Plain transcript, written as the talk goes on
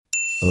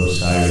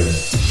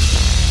Osiris.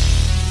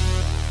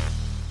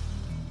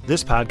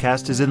 This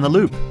podcast is in the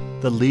Loop,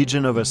 the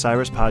Legion of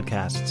Osiris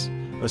podcasts.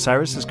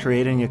 Osiris is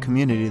creating a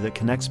community that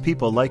connects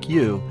people like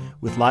you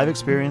with live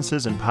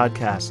experiences and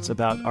podcasts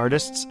about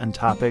artists and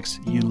topics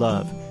you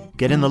love.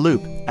 Get in the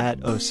loop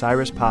at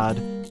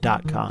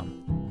osirispod.com.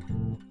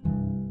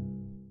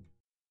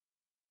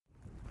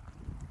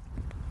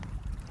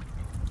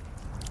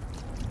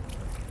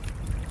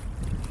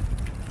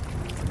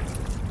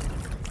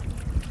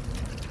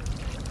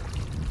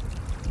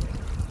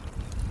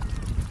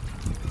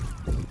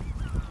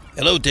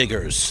 Hello,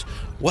 diggers.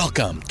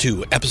 Welcome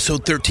to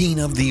episode 13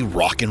 of the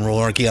Rock and Roll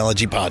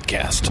Archaeology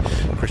Podcast.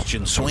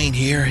 Christian Swain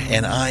here,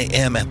 and I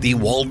am at the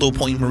Waldo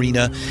Point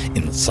Marina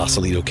in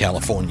Sausalito,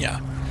 California.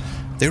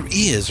 There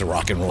is a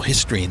rock and roll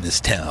history in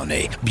this town,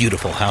 a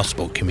beautiful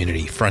houseboat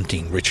community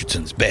fronting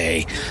Richardson's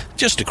Bay,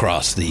 just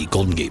across the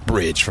Golden Gate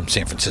Bridge from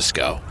San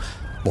Francisco.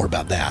 More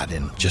about that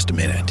in just a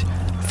minute.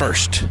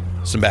 First,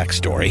 some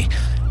backstory.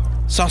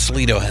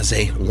 Sausalito has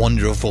a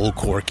wonderful,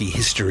 quirky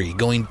history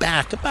going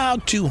back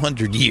about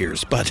 200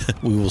 years, but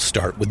we will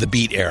start with the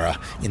Beat era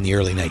in the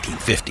early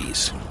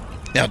 1950s.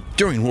 Now,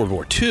 during World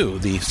War II,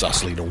 the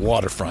Sausalito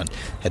waterfront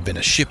had been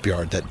a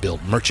shipyard that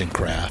built merchant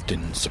craft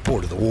in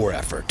support of the war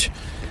effort.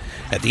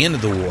 At the end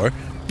of the war,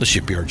 the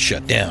shipyard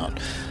shut down,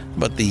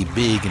 but the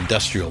big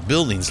industrial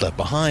buildings left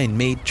behind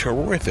made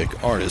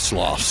terrific artist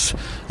lofts,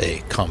 a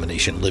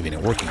combination living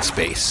and working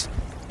space,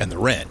 and the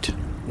rent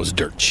was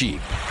dirt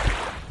cheap.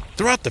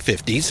 Throughout the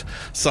 50s,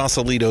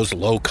 Sausalito's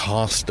low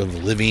cost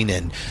of living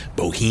and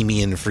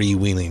bohemian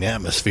freewheeling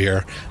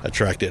atmosphere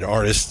attracted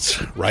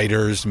artists,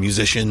 writers,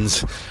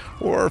 musicians,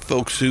 or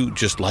folks who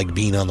just like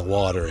being on the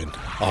water and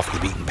off the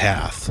beaten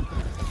path.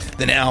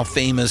 The now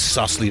famous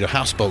Sausalito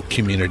houseboat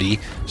community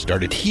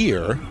started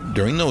here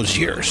during those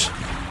years.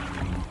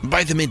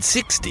 By the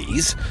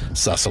mid-60s,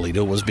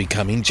 Sausalito was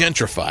becoming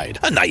gentrified,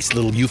 a nice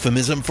little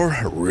euphemism for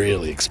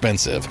really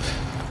expensive.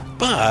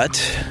 But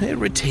it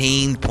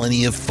retained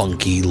plenty of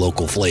funky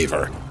local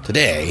flavor.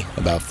 Today,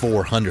 about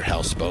 400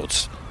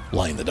 houseboats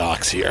line the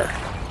docks here.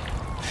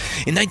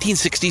 In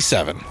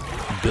 1967,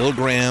 Bill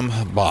Graham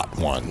bought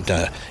one,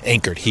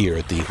 anchored here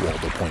at the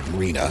Waldo Point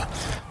Marina.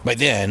 By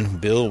then,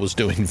 Bill was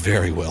doing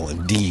very well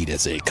indeed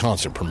as a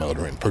concert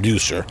promoter and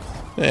producer.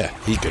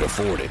 He could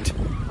afford it.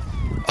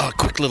 A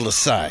quick little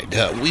aside,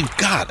 we've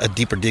got a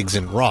Deeper Digs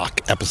in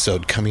Rock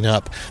episode coming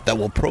up that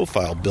will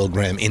profile Bill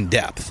Graham in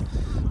depth.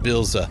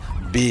 Bill's a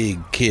big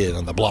kid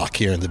on the block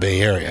here in the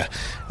Bay Area.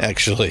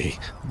 Actually,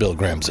 Bill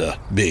Graham's a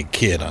big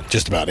kid on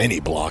just about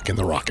any block in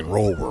the rock and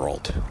roll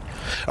world.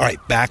 All right,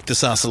 back to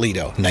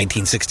Sausalito,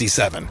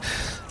 1967.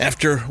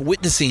 After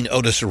witnessing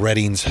Otis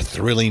Redding's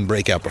thrilling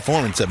breakout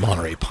performance at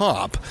Monterey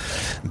Pop,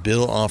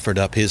 Bill offered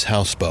up his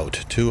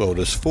houseboat to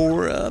Otis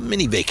for a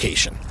mini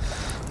vacation.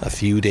 A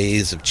few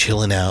days of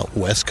chilling out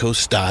West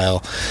Coast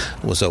style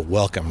was a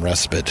welcome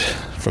respite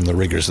from the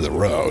rigors of the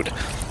road.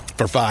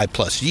 For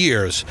 5+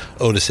 years,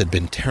 Otis had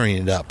been tearing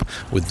it up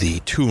with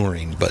the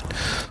touring, but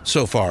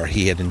so far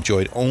he had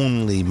enjoyed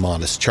only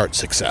modest chart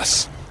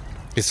success.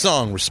 His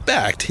song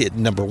Respect hit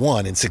number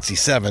 1 in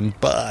 1967,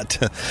 but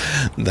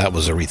that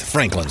was Aretha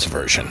Franklin's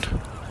version.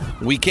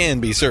 We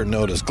can be certain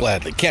Otis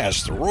gladly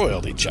cashed the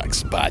royalty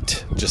checks,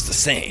 but just the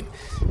same,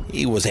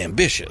 he was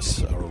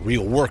ambitious, a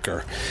real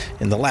worker,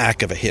 and the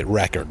lack of a hit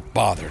record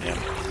bothered him.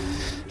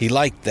 He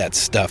liked that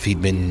stuff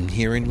he'd been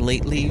hearing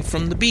lately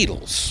from the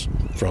Beatles,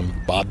 from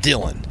Bob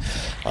Dylan,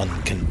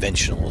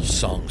 unconventional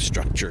song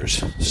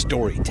structures,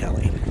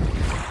 storytelling.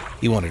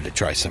 He wanted to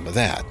try some of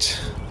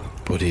that,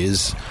 put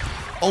his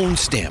own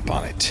stamp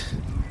on it.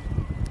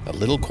 A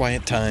little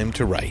quiet time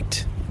to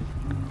write.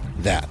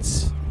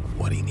 That's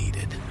what he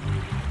needed.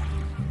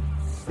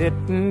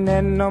 Sitting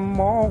in the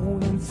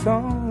morning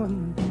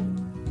sun,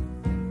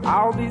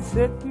 I'll be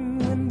sitting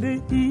when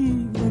the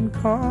evening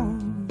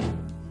comes,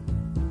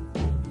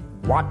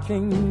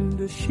 watching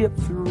the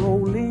ships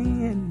roll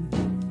in,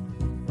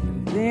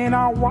 and then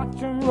I'll watch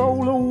them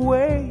roll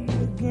away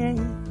again.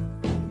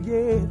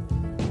 Yeah,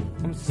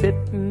 I'm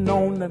sitting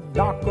on the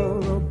dock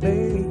of the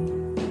bay,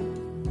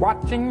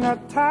 watching the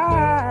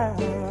tide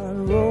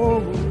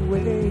roll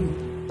away.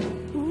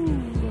 Ooh,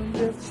 I'm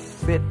just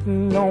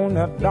sitting on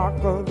the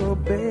dock of the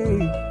bay,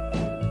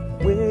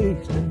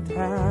 wasting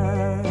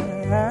time.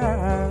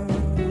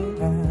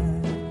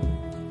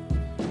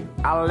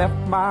 I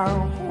left my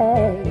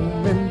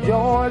home in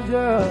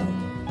Georgia,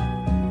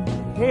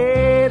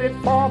 headed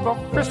for the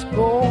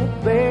Frisco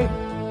Bay,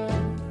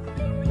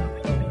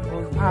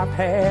 'cause I've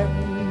had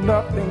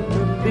nothing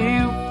to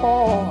live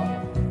for,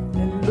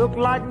 and look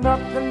like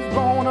nothing's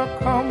gonna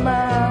come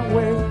my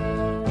way.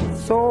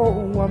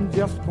 So I'm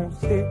just gonna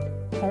sit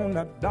on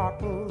the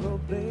dock of the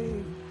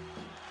bay.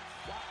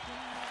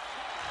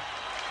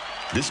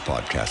 This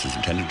podcast is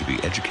intended to be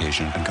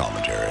education and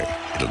commentary.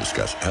 It'll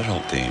discuss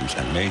adult themes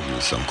and may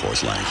use some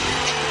coarse language.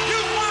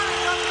 You want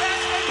it, young man,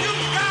 you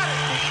got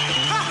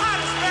it. The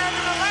hottest man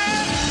in the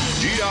land.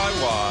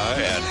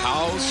 DIY and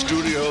House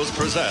Studios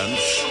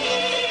presents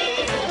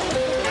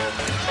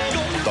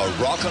the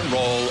Rock and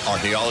Roll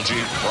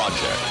Archaeology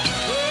Project.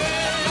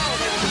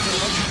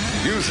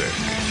 Music.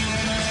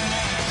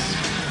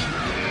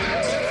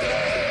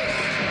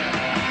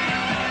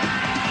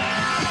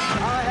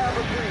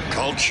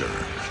 Culture.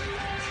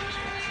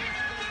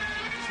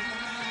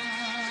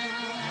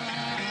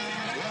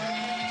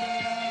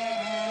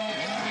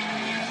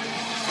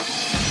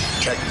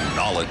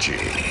 Technology.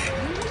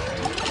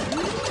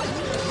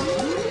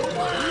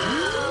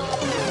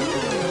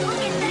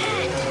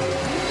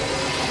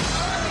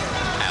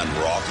 And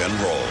rock and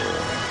roll.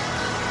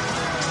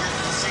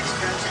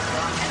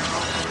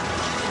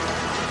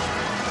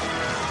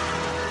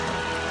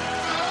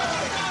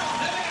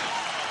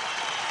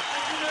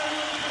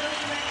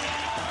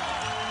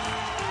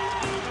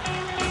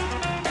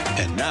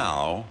 And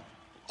now,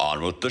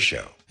 on with the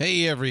show.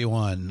 Hey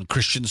everyone,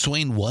 Christian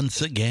Swain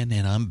once again,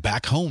 and I'm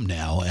back home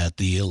now at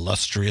the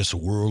illustrious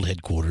world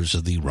headquarters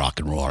of the Rock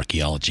and Roll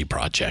Archaeology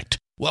Project.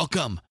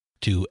 Welcome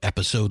to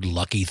episode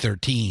Lucky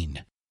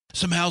 13.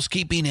 Some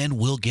housekeeping and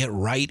we'll get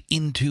right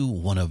into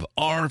one of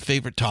our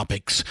favorite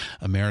topics,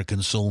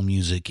 American soul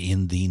music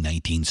in the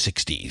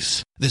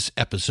 1960s. This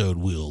episode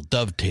will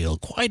dovetail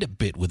quite a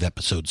bit with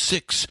episode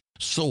 6,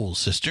 Soul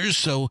Sisters,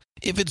 so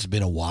if it's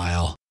been a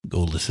while,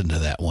 go listen to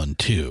that one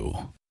too.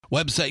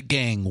 Website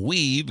gang,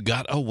 we've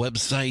got a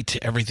website.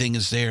 Everything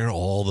is there.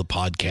 All the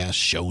podcasts,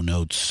 show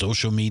notes,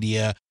 social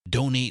media,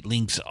 donate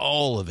links,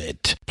 all of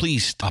it.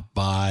 Please stop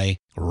by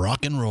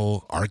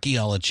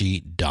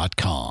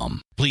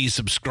rockandrollarchaeology.com. Please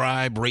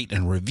subscribe, rate,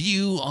 and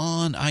review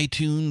on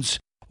iTunes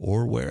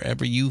or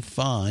wherever you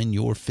find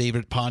your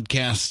favorite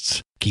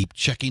podcasts. Keep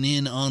checking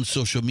in on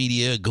social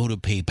media. Go to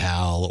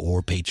PayPal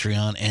or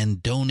Patreon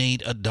and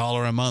donate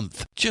 $1 a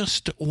month.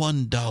 Just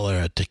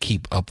 $1 to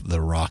keep up the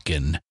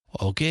rockin'.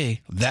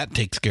 Okay, that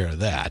takes care of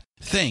that.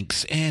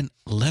 Thanks, and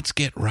let's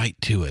get right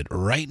to it.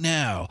 Right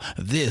now,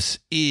 this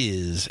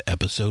is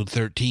episode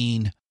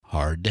 13,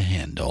 Hard to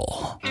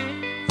Handle.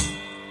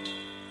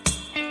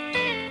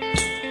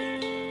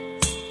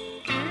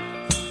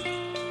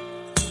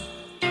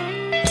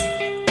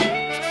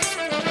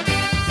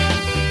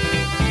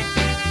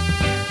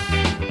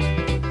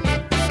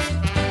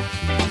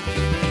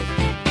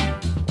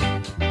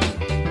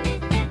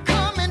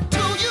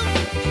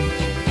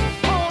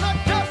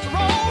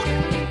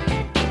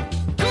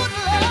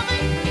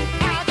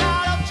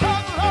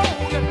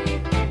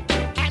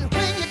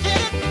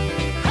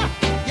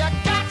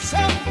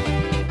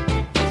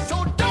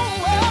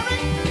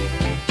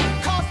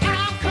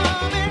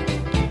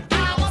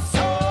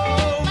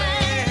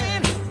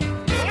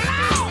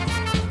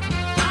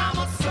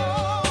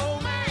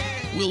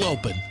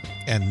 Open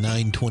at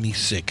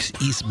 926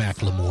 East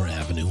McLemore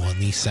Avenue on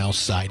the south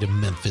side of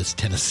Memphis,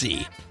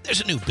 Tennessee. There's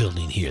a new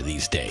building here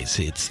these days.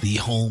 It's the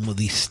home of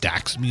the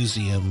Stax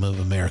Museum of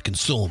American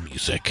Soul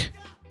Music.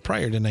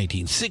 Prior to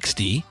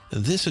 1960,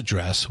 this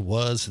address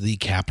was the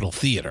Capitol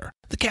Theater.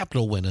 The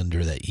Capitol went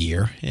under that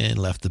year and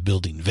left the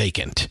building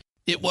vacant.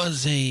 It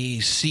was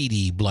a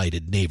seedy,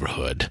 blighted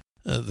neighborhood.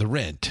 The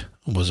rent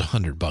was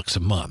 $100 a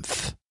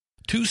month.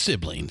 Two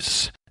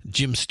siblings,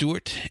 Jim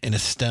Stewart and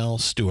Estelle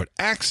Stewart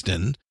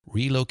Axton,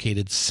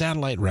 relocated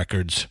Satellite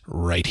Records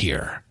right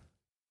here.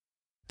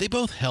 They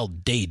both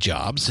held day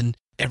jobs, and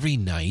every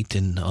night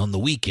and on the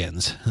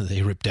weekends,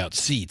 they ripped out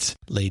seats,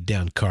 laid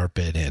down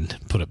carpet, and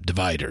put up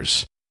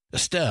dividers.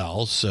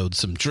 Estelle sewed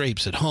some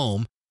drapes at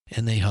home,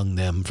 and they hung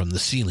them from the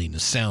ceiling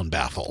as sound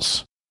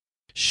baffles.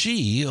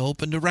 She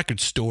opened a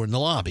record store in the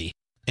lobby,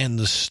 and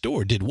the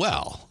store did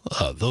well.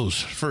 Those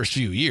first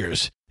few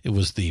years, it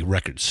was the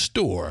record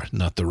store,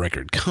 not the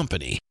record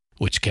company,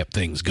 which kept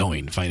things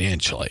going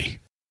financially.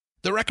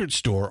 The record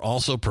store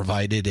also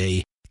provided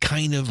a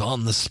kind of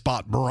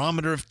on-the-spot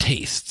barometer of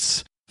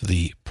tastes for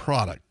the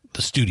product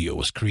the studio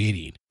was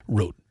creating,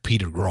 wrote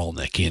Peter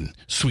Grolnick in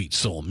Sweet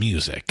Soul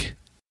Music.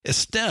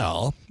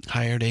 Estelle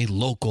hired a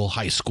local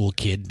high school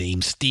kid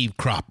named Steve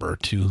Cropper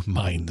to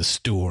mind the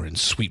store and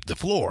sweep the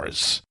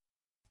floors.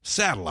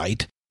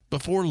 Satellite,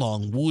 before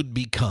long, would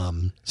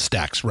become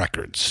Stax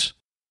Records.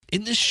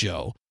 In this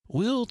show,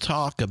 we'll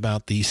talk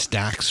about the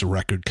Stax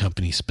record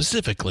company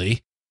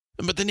specifically,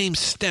 but the name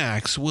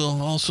Stax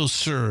will also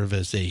serve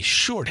as a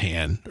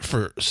shorthand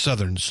for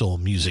Southern soul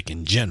music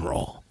in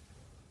general.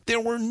 There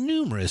were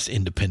numerous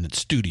independent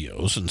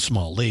studios and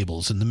small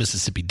labels in the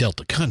Mississippi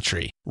Delta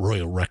country.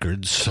 Royal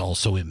Records,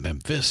 also in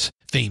Memphis.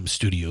 Fame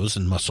Studios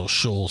and Muscle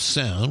Shoals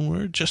Sound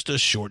were just a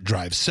short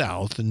drive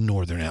south in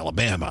northern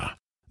Alabama.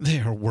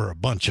 There were a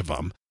bunch of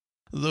them.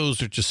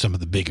 Those are just some of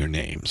the bigger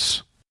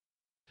names.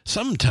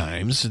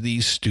 Sometimes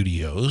these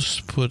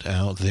studios put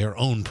out their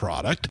own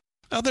product.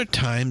 Other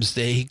times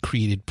they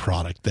created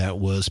product that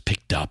was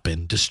picked up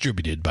and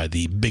distributed by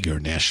the bigger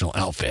national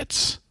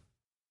outfits.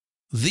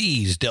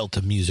 These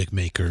Delta music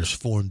makers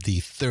formed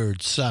the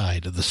third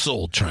side of the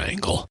Soul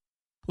Triangle.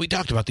 We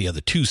talked about the other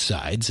two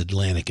sides,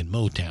 Atlantic and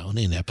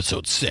Motown, in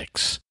episode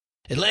 6.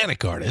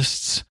 Atlantic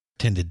artists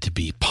tended to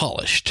be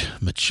polished,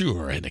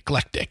 mature, and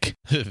eclectic,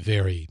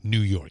 very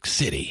New York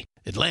City.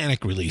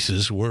 Atlantic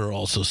releases were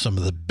also some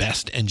of the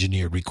best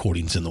engineered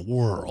recordings in the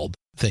world,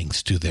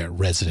 thanks to their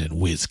resident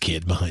whiz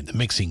kid behind the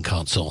mixing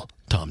console,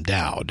 Tom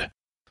Dowd.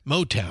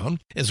 Motown,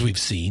 as we've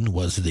seen,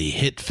 was the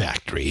hit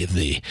factory.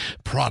 The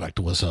product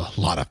was a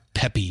lot of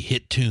peppy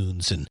hit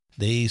tunes, and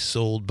they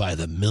sold by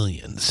the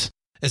millions.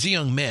 As a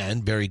young man,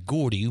 Berry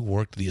Gordy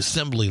worked the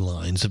assembly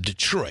lines of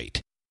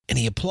Detroit, and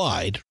he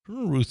applied,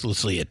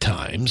 ruthlessly at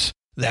times,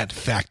 that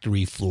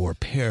factory floor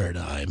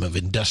paradigm of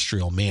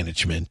industrial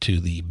management to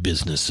the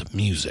business of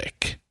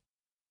music.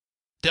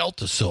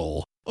 Delta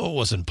Soul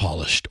wasn't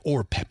polished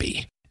or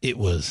peppy. It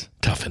was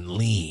tough and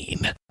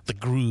lean. The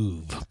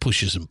groove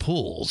pushes and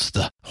pulls,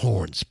 the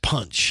horns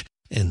punch,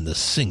 and the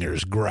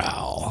singers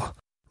growl.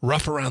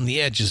 Rough around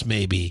the edges,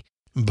 maybe,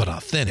 but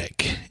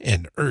authentic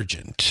and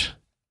urgent.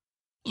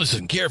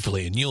 Listen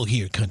carefully and you'll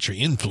hear country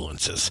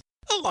influences.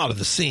 A lot of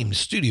the same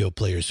studio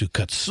players who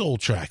cut soul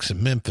tracks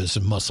in Memphis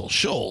and Muscle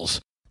Shoals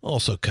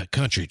also cut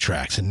country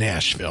tracks in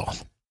Nashville.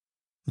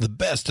 The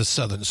best of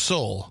Southern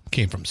soul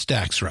came from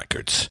Stax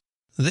Records.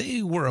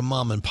 They were a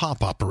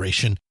mom-and-pop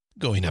operation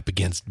going up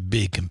against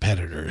big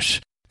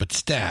competitors, but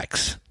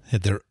Stax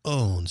had their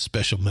own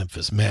special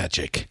Memphis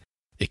magic.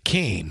 It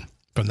came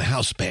from the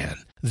house band,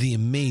 the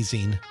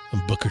amazing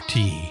Booker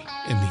T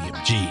and the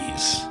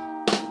MGs.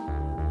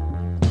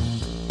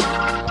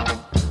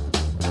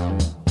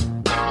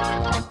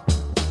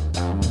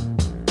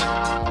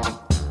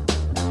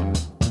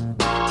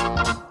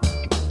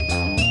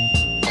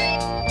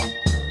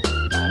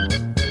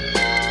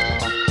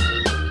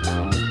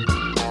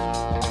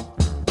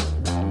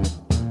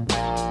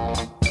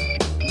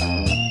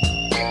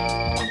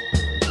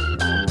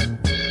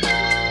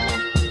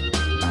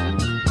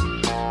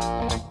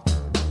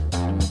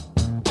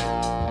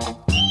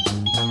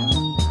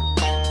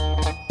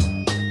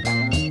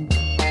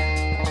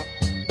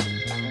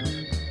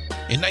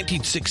 In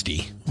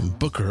 1960,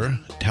 Booker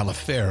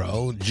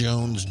Taliaferro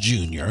Jones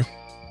Jr.,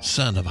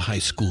 son of a high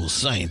school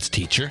science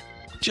teacher,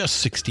 just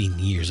 16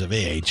 years of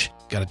age,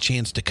 got a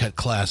chance to cut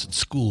class at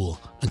school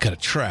and cut a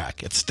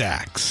track at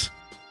Stax.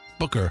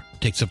 Booker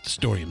takes up the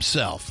story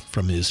himself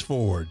from his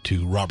foreword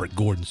to Robert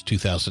Gordon's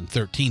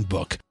 2013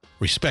 book,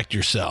 Respect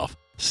Yourself,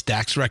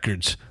 Stax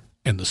Records,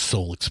 and the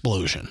Soul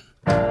Explosion.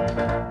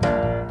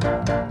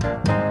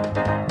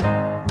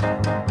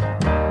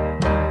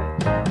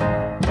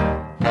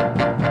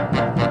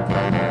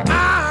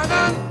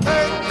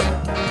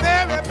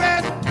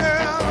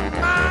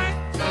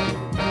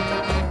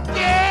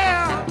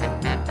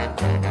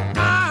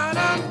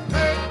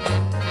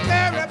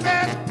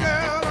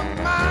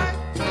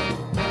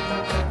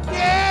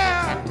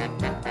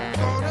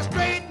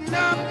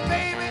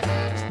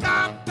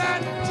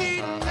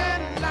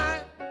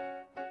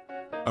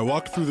 I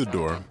walked through the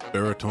door,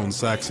 baritone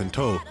sax in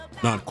tow,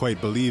 not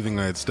quite believing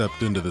I had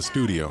stepped into the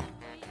studio.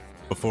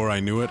 Before I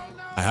knew it,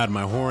 I had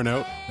my horn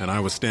out, and I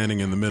was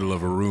standing in the middle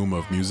of a room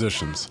of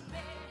musicians.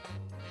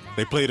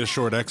 They played a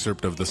short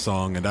excerpt of the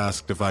song and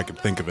asked if I could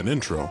think of an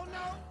intro.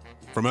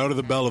 From out of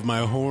the bell of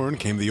my horn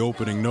came the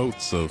opening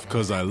notes of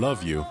 'Cause I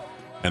Love You,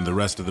 and the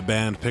rest of the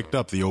band picked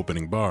up the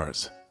opening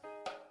bars.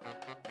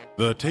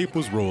 The tape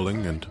was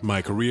rolling, and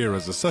my career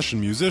as a session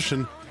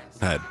musician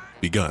had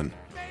begun.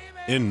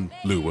 In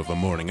lieu of a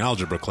morning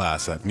algebra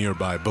class at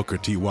nearby Booker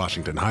T.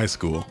 Washington High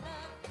School.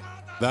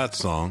 That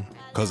song,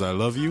 'Cause I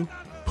Love You,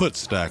 put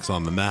Stax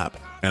on the map,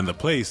 and the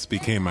place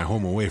became my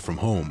home away from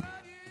home.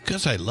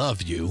 'Cause I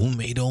Love You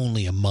made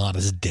only a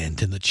modest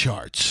dent in the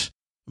charts,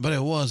 but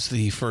it was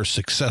the first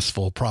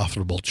successful,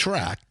 profitable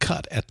track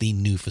cut at the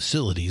new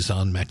facilities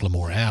on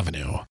McLemore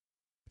Avenue.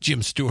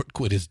 Jim Stewart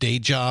quit his day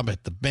job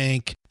at the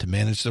bank to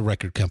manage the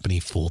record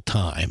company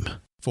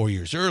full-time. 4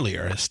 years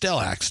earlier, Estelle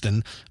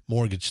Axton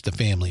mortgaged the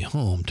family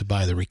home to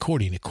buy the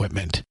recording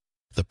equipment.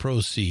 The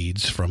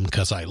proceeds from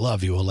 'Cause I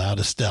Love You allowed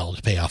Estelle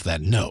to pay off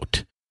that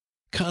note.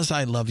 'Cause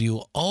I Love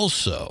You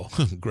also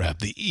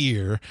grabbed the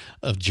ear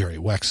of Jerry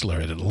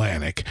Wexler at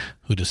Atlantic,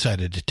 who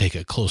decided to take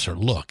a closer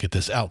look at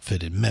this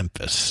outfit in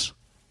Memphis.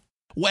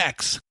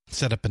 Wex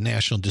set up a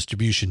national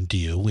distribution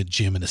deal with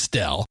Jim and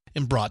Estelle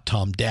and brought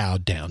Tom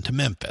Dowd down to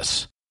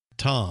Memphis.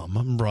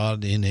 Tom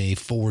brought in a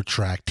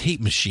 4-track tape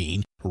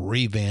machine,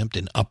 revamped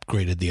and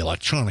upgraded the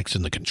electronics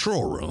in the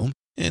control room,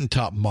 and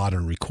taught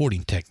modern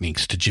recording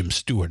techniques to Jim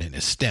Stewart and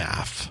his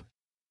staff.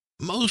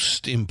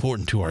 Most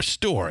important to our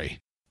story,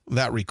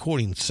 that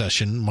recording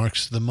session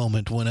marks the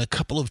moment when a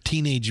couple of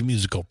teenage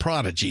musical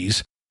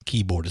prodigies,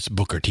 keyboardist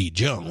Booker T.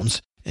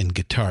 Jones and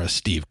guitarist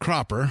Steve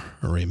Cropper,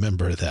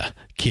 remember the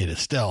kid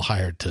Estelle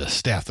hired to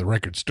staff the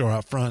record store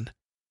out front?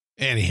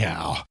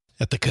 Anyhow,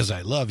 at the 'Cause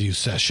I Love You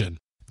session,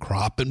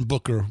 Crop and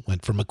Booker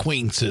went from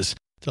acquaintances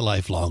to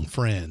lifelong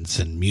friends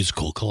and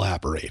musical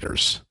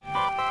collaborators.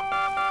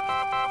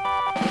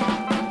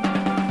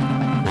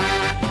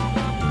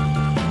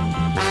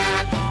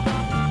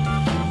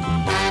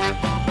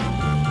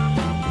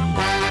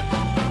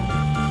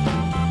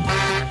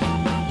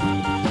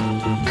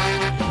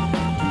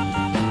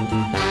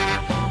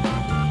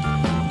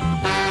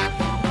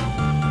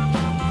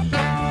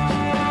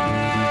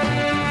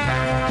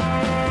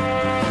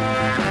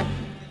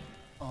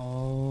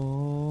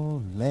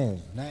 Oh,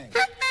 man. Nice.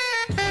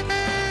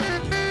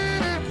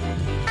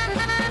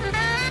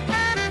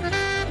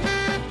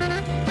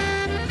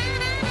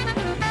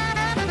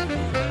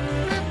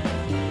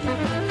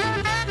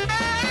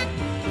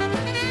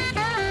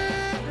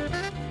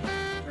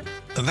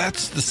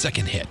 That's the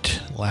second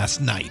hit, Last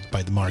Night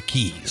by the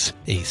Marquis,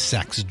 a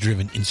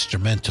sax-driven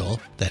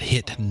instrumental that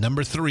hit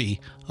number 3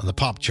 on the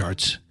pop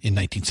charts in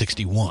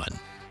 1961.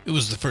 It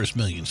was the first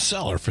million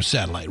seller for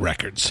Satellite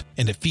Records,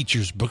 and it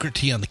features Booker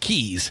T on the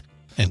keys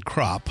and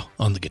Crop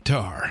on the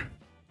guitar.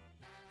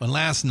 When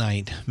Last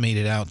Night made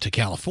it out to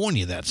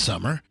California that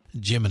summer,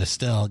 Jim and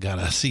Estelle got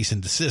a cease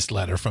and desist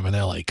letter from an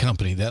LA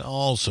company that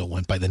also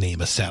went by the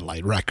name of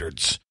Satellite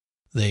Records.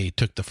 They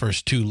took the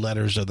first 2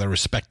 letters of their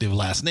respective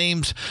last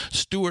names,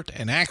 Stewart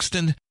and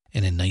Axton,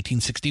 and in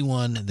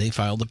 1961 they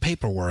filed the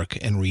paperwork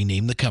and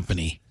renamed the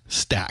company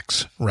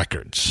Stax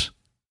Records.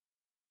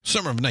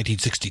 Summer of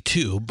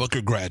 1962, Booker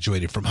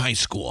graduated from high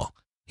school.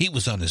 He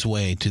was on his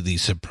way to the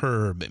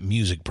superb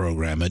music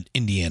program at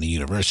Indiana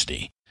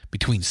University.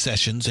 Between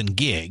sessions and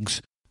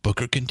gigs,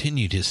 Booker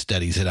continued his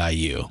studies at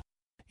IU.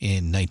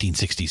 In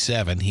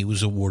 1967, he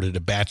was awarded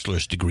a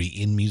bachelor's degree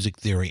in music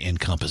theory and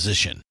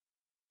composition.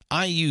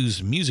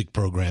 IU's music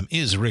program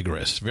is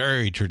rigorous,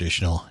 very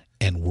traditional,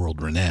 and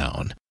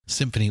world-renowned.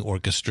 Symphony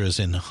orchestras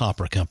and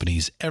opera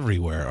companies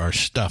everywhere are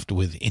stuffed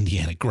with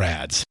Indiana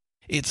grads.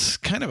 It's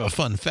kind of a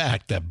fun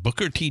fact that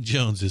Booker T.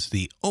 Jones is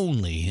the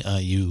only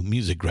IU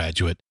music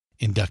graduate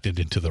inducted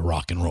into the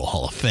Rock and Roll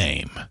Hall of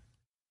Fame.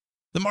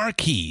 The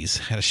Marquis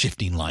had a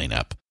shifting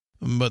lineup,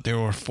 but there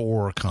were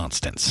 4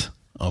 constants.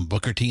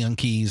 Booker T on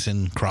keys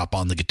and Crop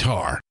on the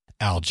guitar,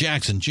 Al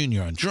Jackson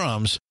Jr. on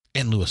drums,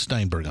 and Louis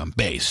Steinberg on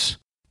bass.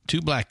 2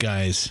 black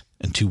guys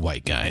and 2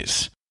 white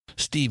guys.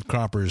 Steve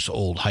Cropper's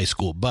old high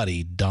school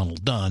buddy,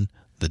 Donald Dunn,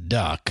 the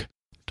Duck,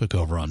 took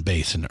over on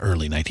bass in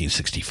early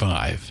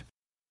 1965.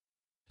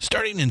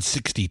 Starting in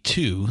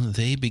 62,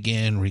 they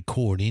began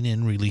recording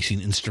and releasing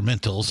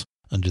instrumentals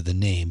under the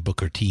name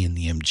Booker T and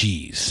the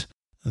MGs.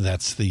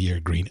 That's the year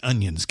Green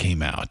Onions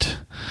came out.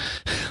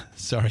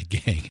 Sorry,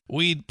 gang.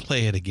 We'd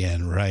play it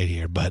again right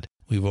here, but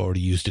we've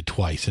already used it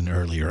twice in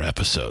earlier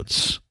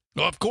episodes.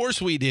 Well, of course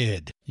we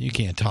did. You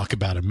can't talk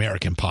about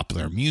American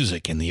popular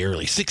music in the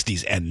early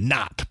 60s and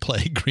not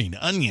play Green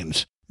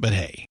Onions. But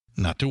hey,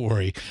 not to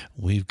worry.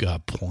 We've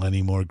got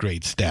plenty more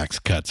great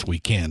Stax cuts we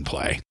can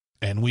play.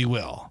 And we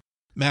will.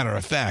 Matter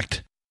of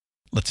fact,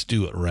 let's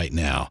do it right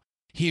now.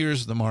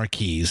 Here's the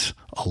Marquis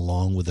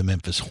along with the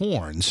Memphis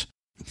Horns.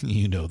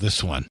 You know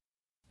this one.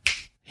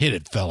 Hit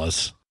it,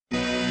 fellas.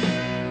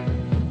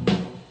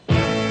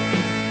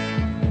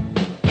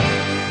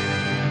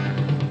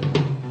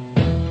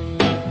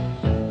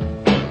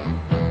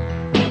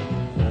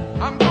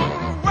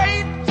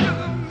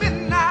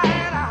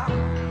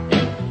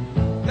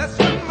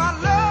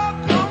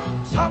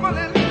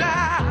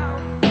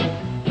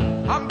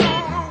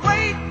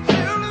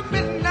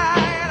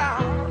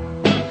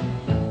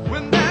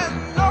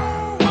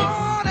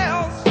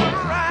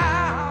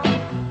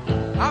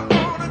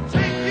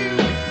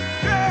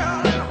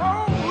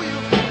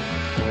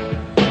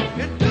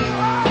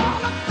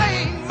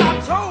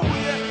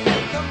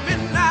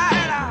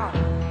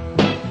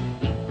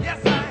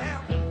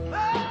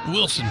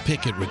 Wilson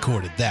Pickett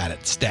recorded that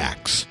at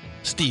Stax.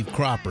 Steve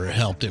Cropper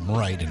helped him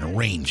write and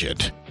arrange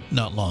it.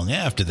 Not long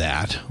after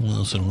that,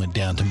 Wilson went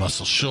down to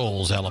Muscle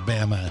Shoals,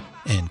 Alabama,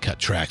 and cut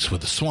tracks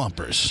with the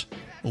Swampers.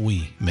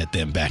 We met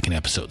them back in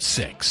episode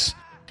 6.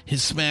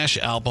 His smash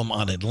album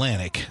on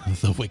Atlantic,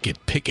 The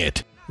Wicked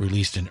Picket,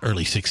 released in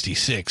early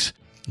 66,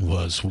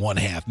 was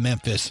 1/2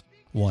 Memphis,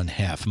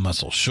 1/2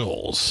 Muscle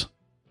Shoals.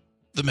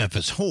 The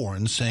Memphis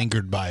Horns,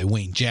 anchored by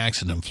Wayne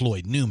Jackson and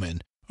Floyd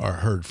Newman, are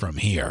heard from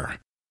here.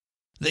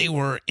 They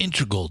were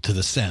integral to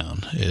the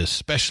sound,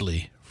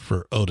 especially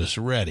for Otis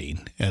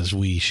Redding, as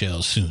we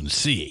shall soon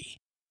see.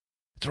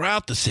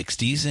 Throughout the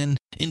 60s and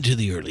into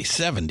the early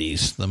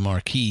 70s, the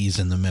Marquis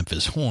and the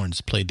Memphis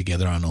Horns played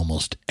together on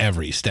almost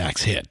every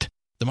Stax hit.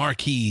 The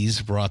Marquis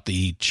brought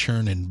the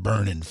churnin',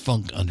 burnin'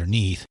 funk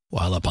underneath,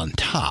 while up on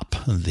top,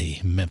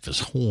 the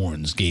Memphis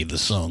Horns gave the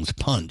songs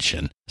punch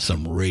and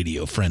some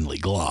radio-friendly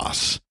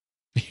gloss.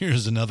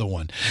 Here's another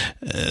one.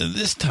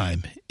 This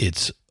time,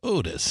 it's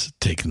Otis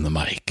taking the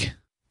mic.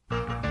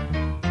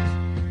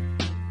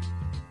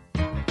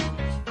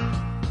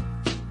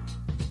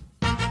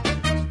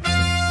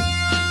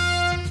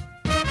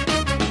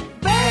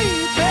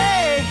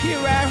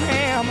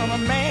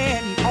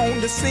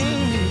 The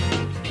scene.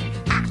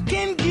 I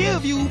can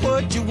give you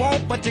what you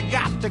want, but you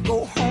got to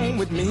go home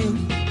with me.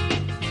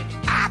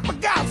 I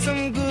forgot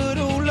some good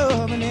old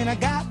love, and then I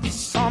got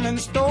some in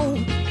store.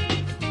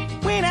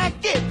 When I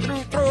get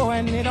through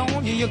throwing it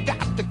on you, you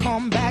got to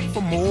come back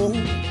for more.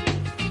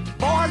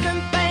 Boys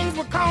and things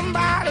will come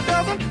by the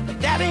dozen, but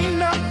that ain't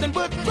nothing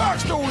but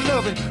drugstore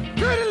loving.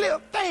 Pretty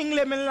little thing,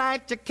 let me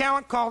light your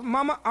count, cause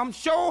mama, I'm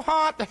sure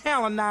hard to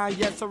hell and now,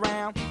 yes,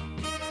 around.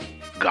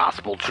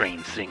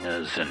 Gospel-trained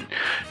singers and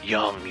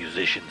young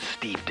musicians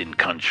steeped in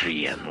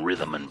country and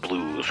rhythm and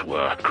blues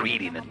were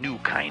creating a new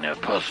kind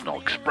of personal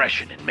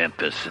expression in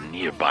Memphis and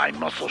nearby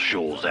Muscle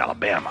Shoals,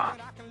 Alabama.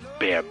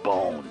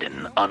 Bare-boned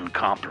and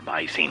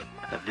uncompromising,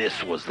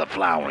 this was the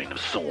flowering of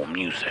soul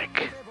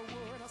music.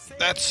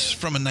 That's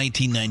from a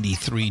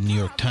 1993 New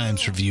York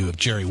Times review of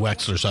Jerry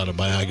Wexler's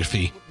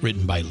autobiography,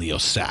 written by Leo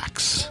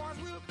Sachs.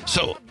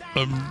 So,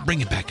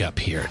 bring it back up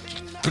here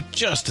for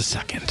just a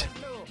second.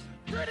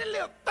 Pretty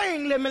little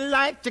thing let me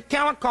like to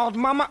count, cause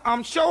mama,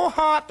 I'm sure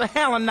hard to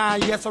hell and I,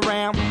 yes I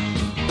am.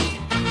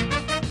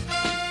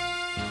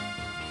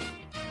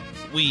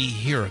 We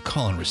hear a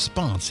call and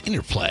response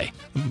interplay,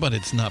 but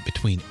it's not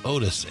between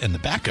Otis and the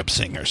backup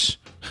singers.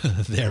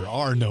 There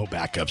are no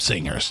backup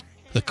singers.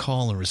 The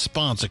call and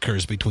response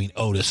occurs between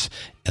Otis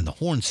and the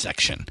horn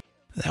section.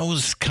 That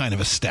was kind of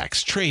a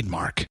Stax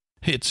trademark.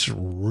 It's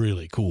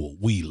really cool.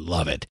 We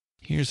love it.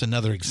 Here's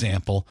another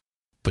example,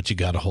 but you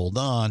gotta hold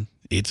on.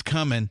 It's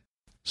coming.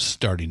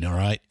 Starting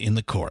right in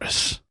the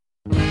chorus.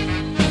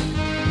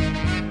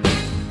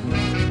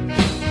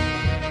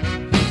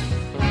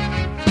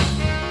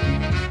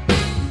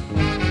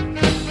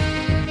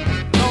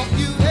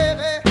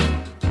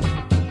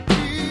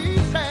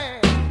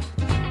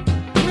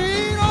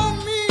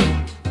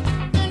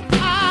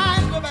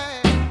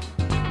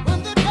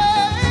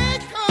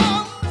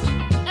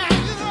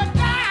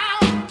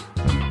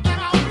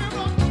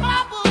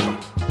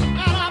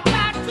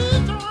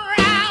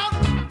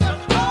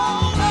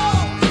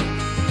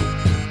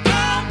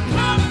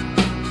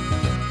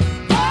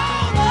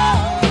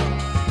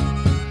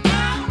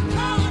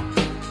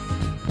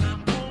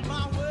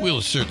 We'll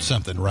assert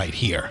something right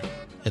here.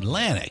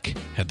 Atlantic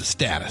had the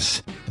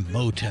status, and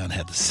Motown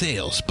had the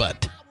sales,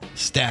 but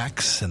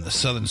Stax and the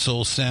Southern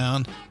Soul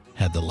sound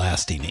had the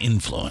lasting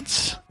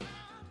influence.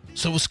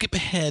 So we'll skip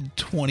ahead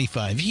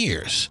 25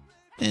 years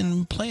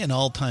and play an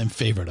all-time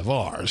favorite of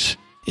ours.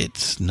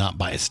 It's not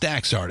by a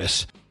Stax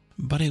artist,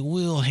 but it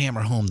will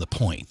hammer home the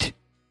point.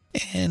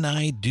 And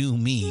I do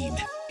mean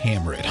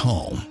hammer it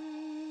home.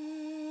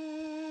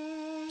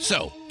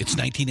 So, it's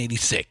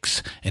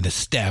 1986, an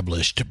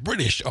established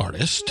British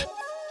artist,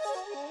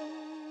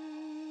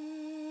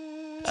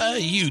 a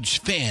huge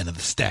fan of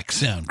the Stax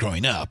sound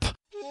growing up,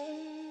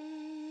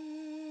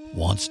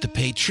 wants to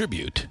pay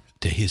tribute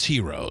to his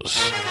heroes.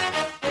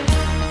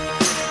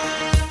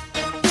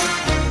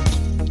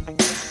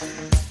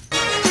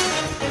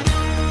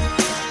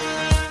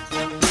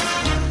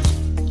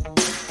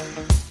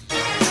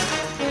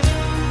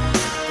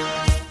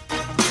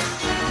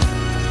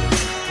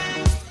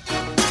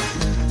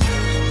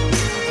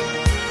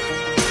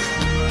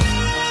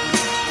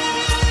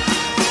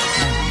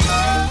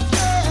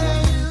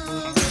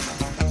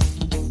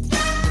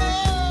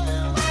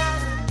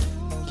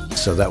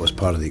 So that was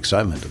part of the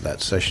excitement of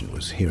that session,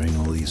 was hearing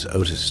all these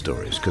Otis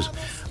stories, because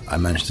I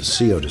managed to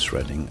see Otis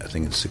Redding, I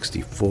think in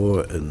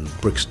 '64, in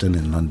Brixton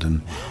in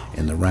London,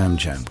 in the Ram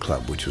Jam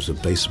Club, which was a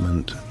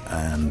basement,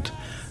 and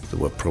there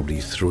were probably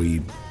 3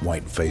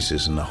 white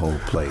faces in the whole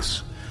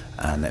place.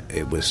 And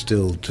it was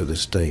still, to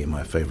this day,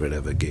 my favorite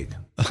ever gig.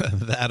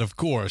 That, of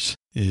course,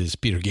 is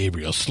Peter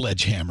Gabriel's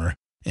Sledgehammer,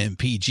 and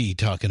PG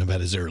talking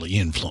about his early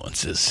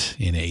influences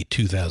in a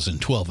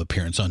 2012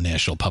 appearance on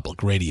National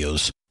Public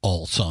Radio's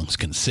All Songs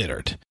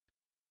Considered.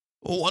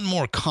 One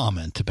more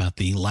comment about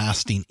the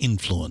lasting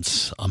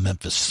influence on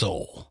Memphis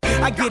soul.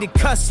 I get it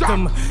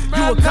custom.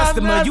 You a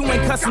customer. You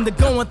ain't custom to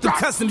going through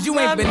customs. You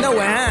ain't been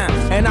nowhere, huh?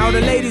 And all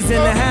the ladies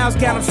in the house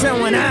got them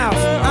showing out.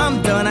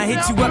 I'm done. I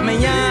hit you up,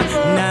 man.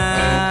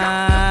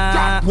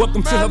 Nah.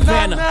 Welcome to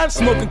Havana.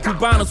 Smoking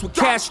Cubanos with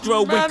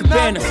Castro and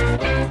Cabanas.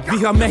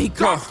 Via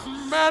Mexico.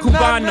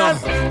 Cubano,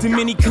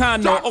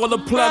 Dominicano, all the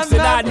plugs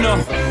that I know.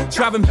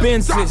 Driving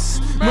Benzes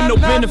with no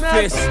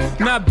benefits.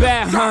 Not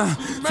bad, huh?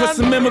 For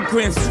some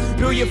immigrants,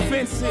 build your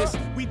fences.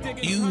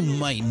 You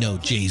might know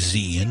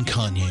Jay-Z and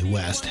Kanye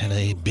West had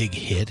a big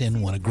hit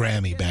and won a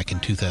Grammy back in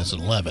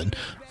 2011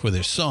 for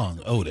their song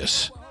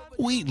Otis.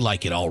 We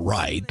like it all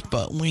right,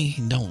 but we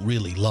don't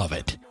really love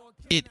it.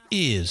 It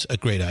is a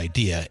great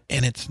idea,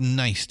 and it's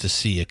nice to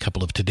see a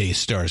couple of today's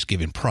stars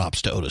giving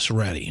props to Otis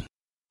Redding.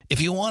 If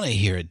you want to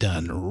hear it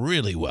done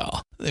really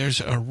well, there's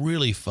a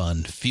really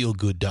fun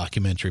feel-good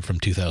documentary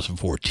from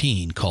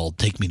 2014 called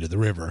Take Me to the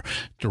River,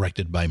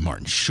 directed by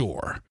Martin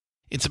Shore.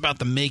 It's about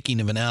the making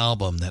of an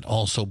album that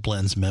also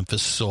blends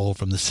Memphis soul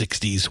from the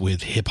 60s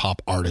with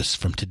hip-hop artists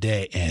from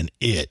today, and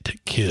it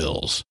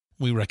kills.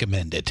 We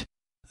recommend it.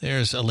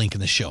 There's a link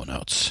in the show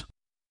notes.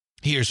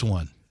 Here's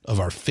one of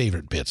our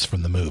favorite bits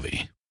from the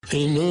movie.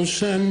 Ain't no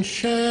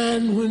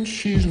sunshine when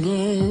she's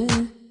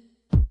gone.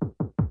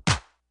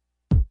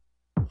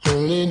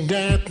 Only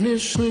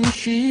darkness when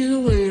she's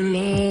away,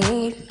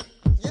 Lord.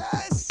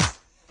 Yes!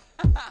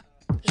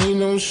 Ain't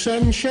no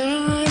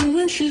sunshine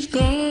when she's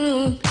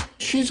gone.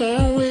 She's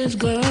always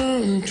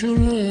gone too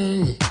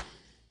long.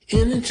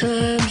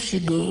 Anytime she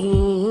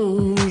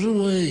goes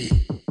away.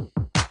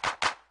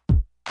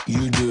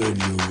 You do it,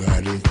 you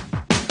got it.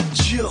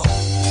 Chill.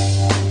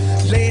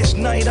 Last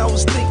night I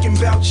was thinking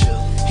about you.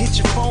 Hit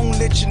your phone,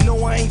 let you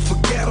know I ain't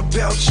forgot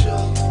about you.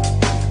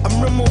 I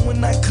remember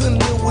when I couldn't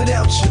live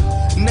without you.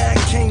 Now I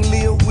can't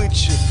live with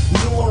you,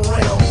 no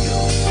around you.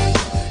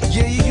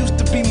 Yeah, you used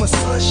to be my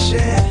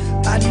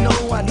sunshine. I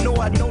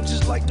know,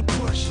 just like the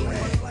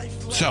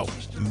punchline. So,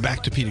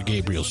 back to Peter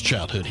Gabriel's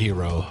childhood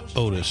hero,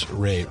 Otis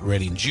Ray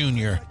Redding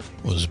Jr.,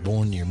 was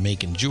born near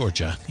Macon,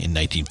 Georgia in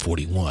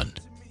 1941.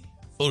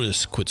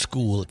 Otis quit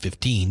school at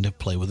 15 to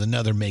play with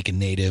another Macon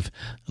native,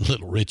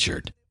 Little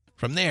Richard.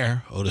 From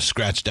there, Otis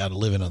scratched out a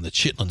living on the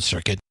Chitlin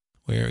circuit,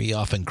 where he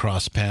often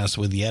crossed paths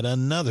with yet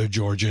another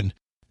Georgian,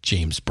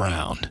 James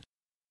Brown.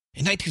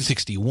 In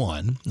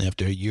 1961,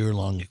 after a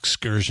year-long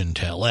excursion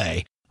to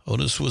L.A.,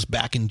 Otis was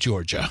back in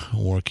Georgia,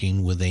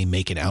 working with a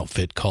Macon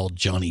outfit called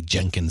Johnny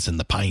Jenkins and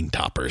the Pine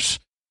Toppers.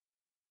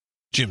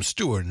 Jim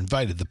Stewart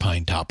invited the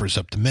Pine Toppers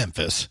up to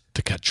Memphis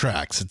to cut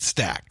tracks at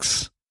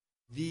Stax.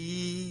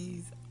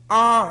 These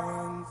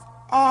arms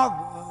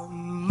are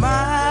mine.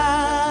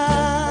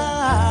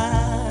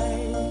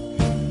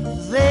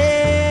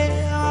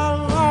 They are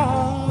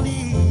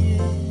lonely,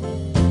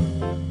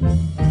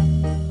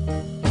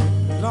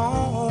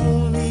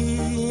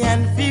 lonely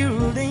and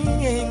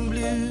feeling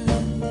blue.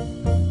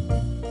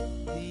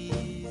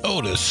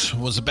 Otis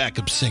was a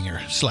backup singer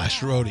 /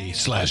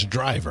 roadie /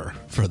 driver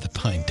for the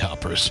Pine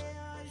Toppers.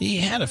 He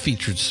had a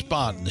featured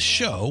spot in the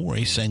show where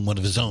he sang one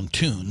of his own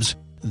tunes,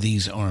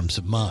 These Arms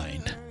of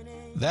Mine.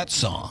 That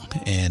song,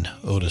 and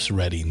Otis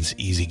Redding's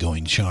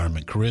easygoing charm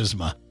and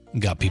charisma,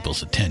 got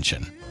people's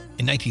attention.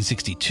 In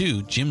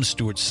 1962, Jim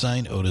Stewart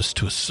signed Otis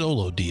to a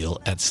solo deal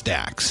at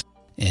Stax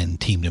and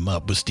teamed him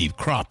up with Steve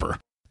Cropper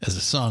as a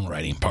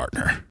songwriting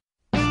partner.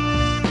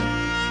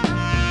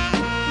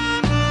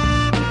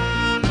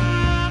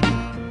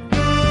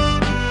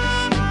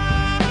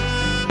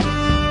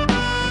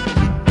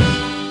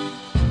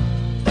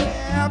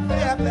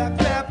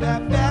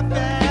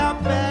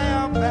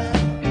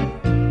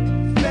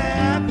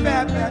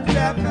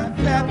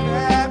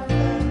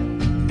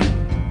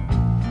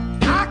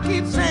 I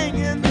keep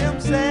singing them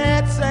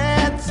sad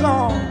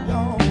songs,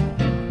 y'all.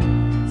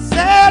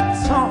 Sad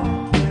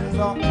songs is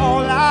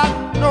all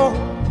I know.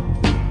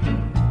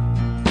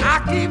 I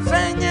keep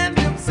singing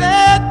them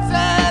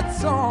sad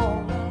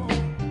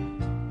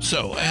songs.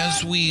 So,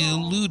 as we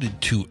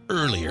alluded to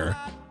earlier,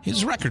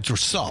 his records were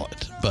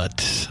solid, but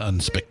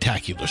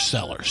unspectacular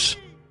sellers.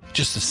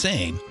 Just the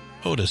same,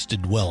 Otis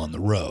did well on the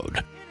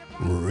road.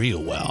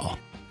 Real well.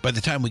 By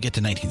the time we get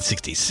to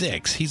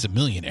 1966, he's a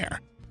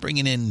millionaire,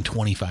 bringing in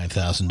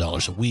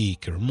 $25,000 a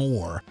week or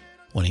more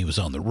when he was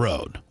on the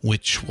road,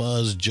 which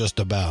was just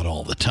about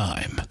all the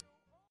time.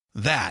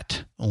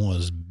 That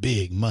was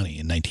big money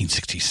in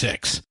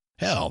 1966.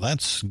 Hell,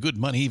 that's good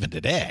money even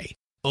today.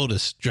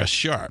 Otis dressed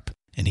sharp,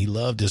 and he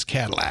loved his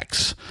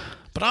Cadillacs.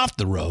 But off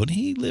the road,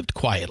 he lived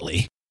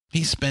quietly.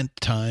 He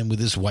spent time with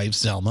his wife,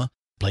 Zelma,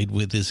 played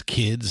with his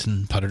kids,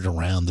 and puttered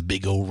around the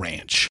Big O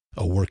Ranch,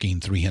 a working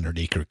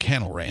 300-acre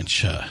cattle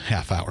ranch a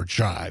half-hour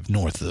drive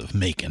north of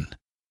Macon.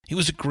 He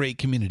was a great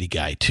community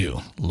guy,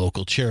 too.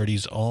 Local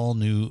charities all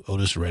knew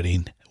Otis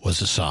Redding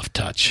was a soft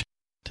touch.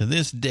 To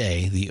this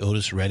day, the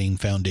Otis Redding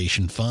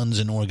Foundation funds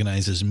and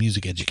organizes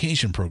music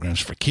education programs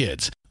for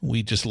kids.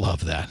 We just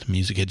love that.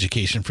 Music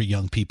education for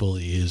young people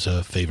is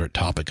a favorite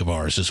topic of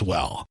ours as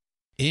well.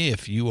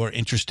 If you are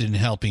interested in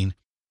helping,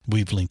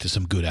 we've linked to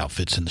some good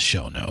outfits in the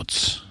show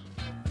notes.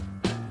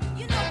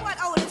 You know what,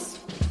 Otis?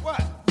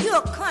 What?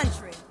 You're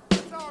country.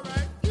 It's all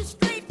right. You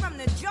straight from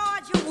the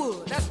Georgia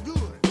woods. That's good.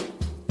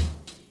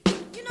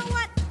 You know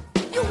what?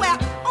 You wear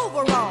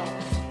overalls,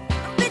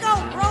 big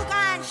old broke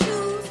iron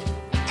shoes,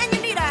 and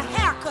you need a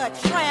haircut,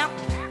 tramp.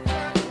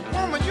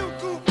 Woman, you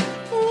too.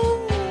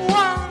 Ooh,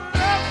 I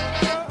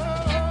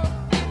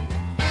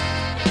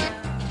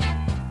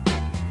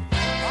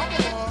love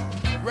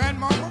you.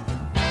 Grandmama.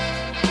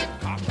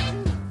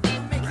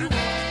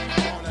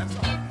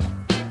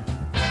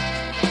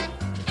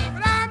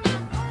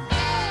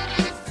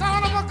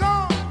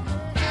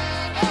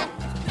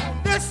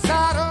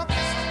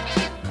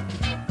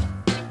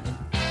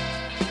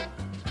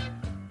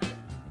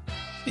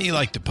 He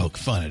liked to poke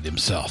fun at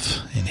himself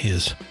in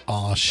his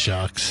aw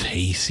shucks,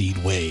 hayseed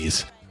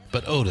ways.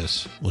 But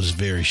Otis was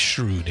very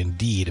shrewd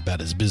indeed about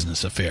his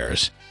business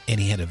affairs, and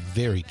he had a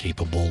very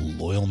capable,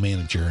 loyal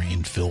manager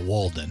in Phil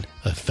Walden,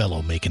 a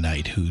fellow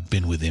Maconite who'd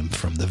been with him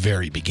from the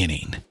very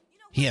beginning.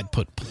 He had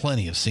put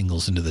plenty of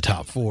singles into the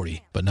top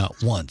 40, but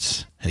not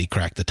once had he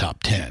cracked the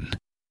top 10.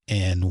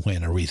 And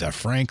when Aretha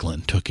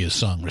Franklin took his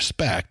song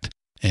Respect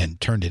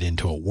and turned it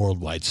into a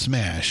worldwide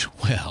smash,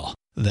 well,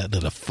 that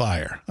lit a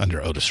fire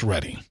under Otis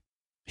Redding.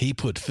 He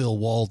put Phil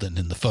Walden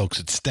and the folks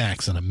at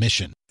Stax on a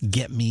mission.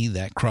 Get me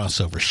that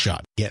crossover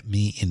shot. Get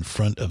me in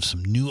front of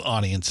some new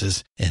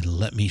audiences and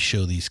let me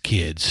show these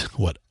kids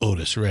what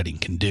Otis Redding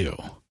can do.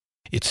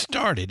 It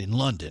started in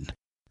London,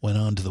 went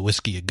on to the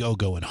Whiskey A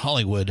Go-Go in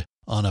Hollywood,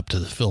 on up to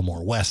the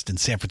Fillmore West in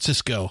San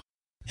Francisco,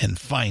 and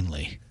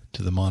finally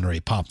to the Monterey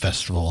Pop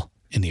Festival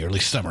in the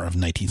early summer of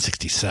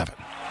 1967.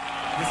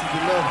 This is the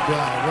love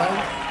God,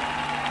 right?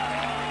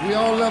 We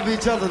all love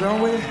each other,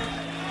 don't we?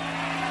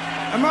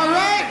 Am I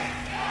right?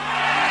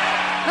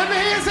 Let me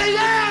hear you say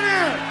yeah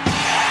now.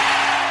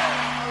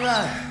 All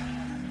right.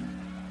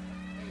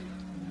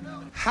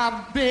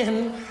 I've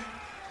been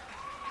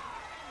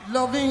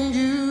loving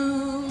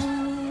you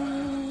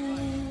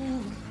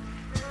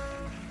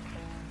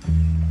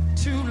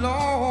too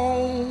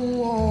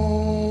long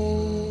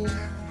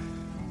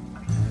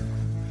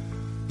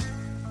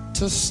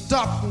to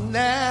stop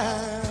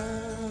now.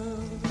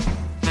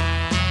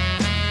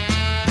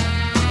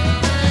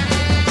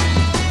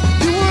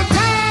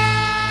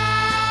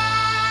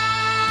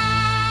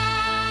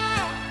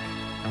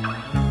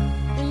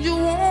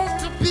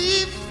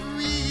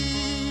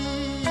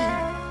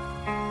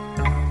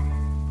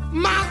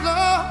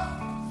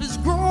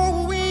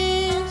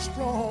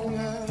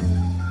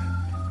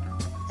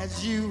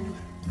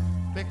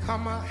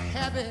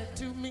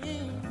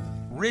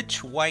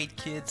 rich white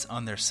kids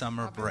on their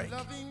summer break.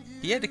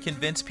 He had to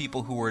convince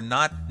people who were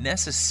not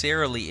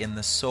necessarily in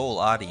the soul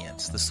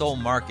audience, the soul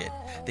market,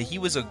 that he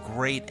was a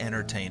great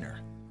entertainer.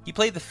 He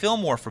played the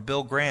Fillmore for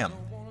Bill Graham,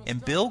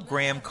 and Bill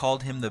Graham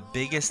called him the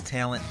biggest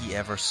talent he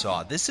ever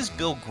saw. This is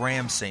Bill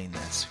Graham saying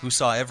this, who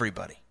saw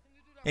everybody.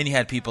 And you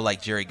had people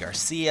like Jerry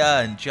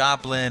Garcia and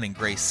Joplin and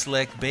Grace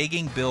Slick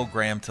begging Bill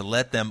Graham to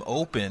let them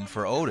open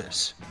for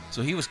Otis.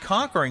 So he was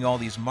conquering all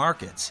these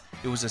markets.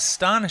 It was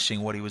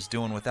astonishing what he was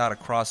doing without a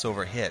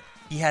crossover hit.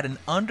 He had an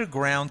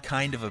underground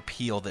kind of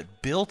appeal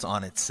that built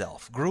on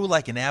itself, grew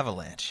like an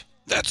avalanche.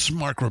 That's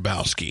Mark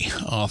Grabowski,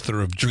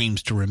 author of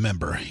Dreams to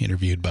Remember,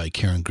 interviewed by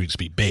Karen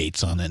Grigsby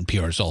Bates on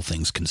NPR's All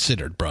Things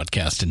Considered,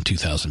 broadcast in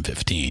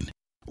 2015.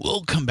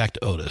 We'll come back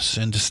to Otis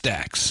and to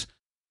Stax.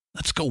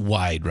 Let's go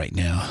wide right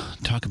now,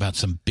 talk about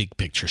some big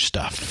picture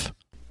stuff.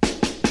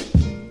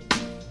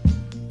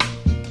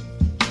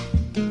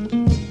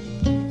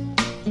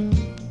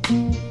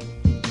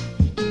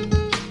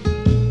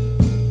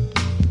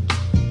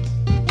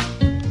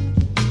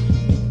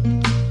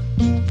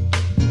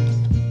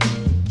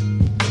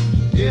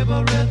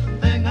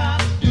 Everything I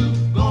do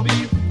gonna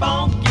be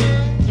funky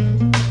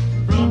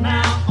from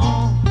now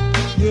on.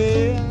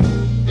 Yeah.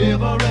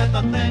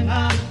 Everything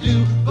I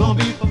do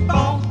gonna be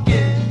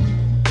funky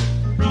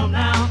from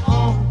now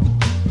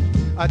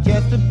on.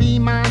 Just to be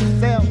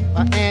myself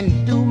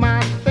and do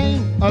my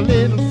thing. A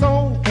little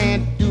soul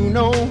can't do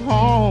no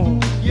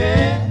harm.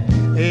 Yeah.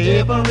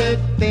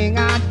 Everything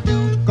I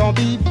do gonna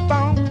be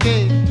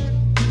funky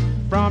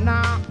from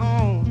now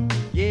on.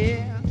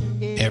 Yeah.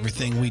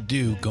 Everything we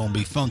do gonna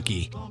be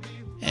funky.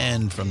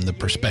 And from the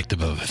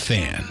perspective of a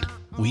fan,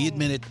 we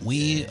admit it,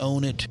 we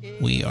own it,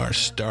 we are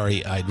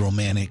starry-eyed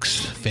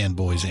romantics,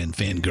 fanboys and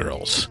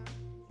fangirls.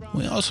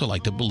 We also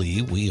like to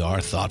believe we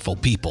are thoughtful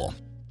people.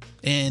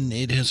 And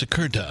it has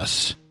occurred to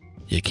us,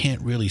 you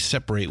can't really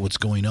separate what's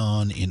going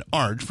on in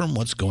art from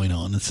what's going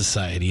on in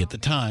society at the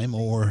time,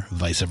 or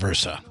vice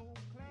versa.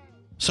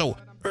 So,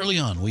 early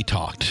on we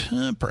talked,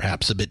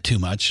 perhaps a bit too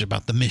much,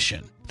 about the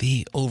mission,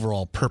 the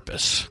overall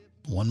purpose.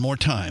 One more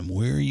time,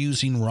 we're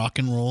using rock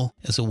and roll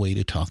as a way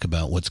to talk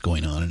about what's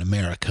going on in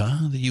America,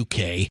 the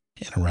UK,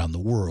 and around the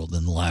world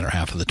in the latter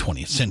half of the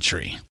 20th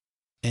century.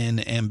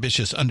 An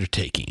ambitious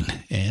undertaking,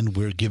 and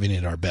we're giving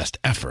it our best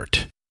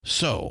effort.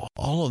 So,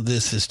 all of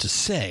this is to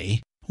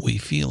say, we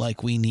feel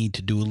like we need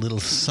to do a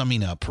little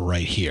summing up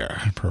right here,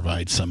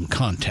 provide some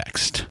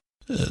context.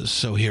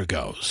 So here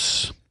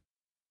goes.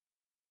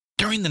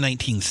 During the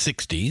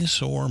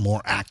 1960s, or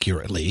more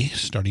accurately,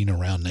 starting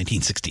around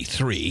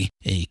 1963,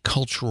 a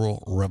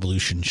cultural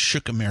revolution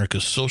shook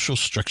America's social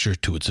structure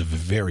to its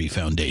very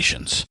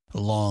foundations.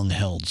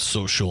 Long-held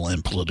social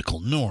and political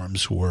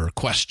norms were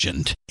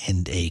questioned,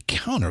 and a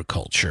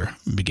counterculture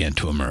began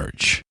to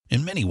emerge.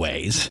 In many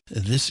ways,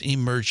 this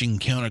emerging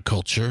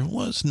counterculture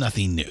was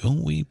nothing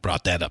new. We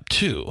brought that up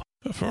too.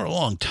 For a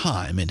long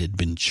time, it had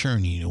been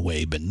churning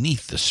away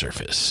beneath the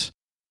surface.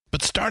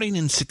 But starting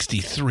in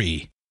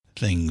 63,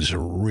 things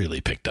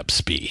really picked up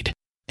speed.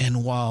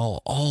 And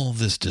while all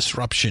this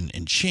disruption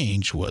and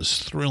change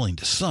was thrilling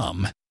to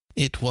some,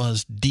 it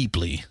was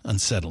deeply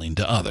unsettling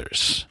to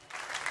others.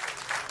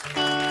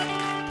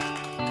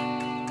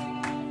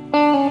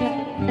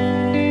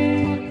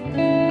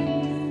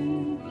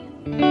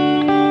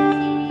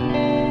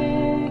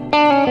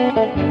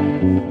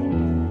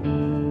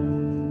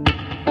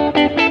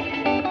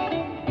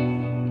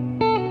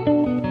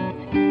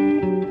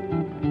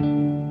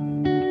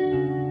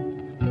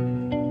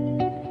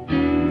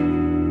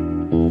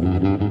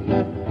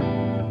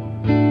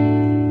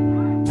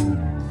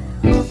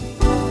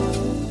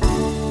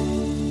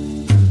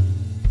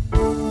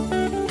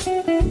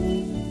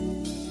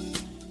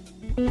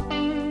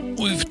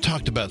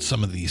 About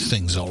some of these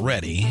things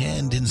already,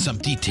 and in some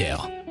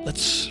detail.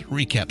 Let's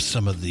recap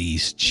some of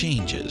these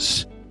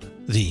changes.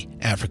 The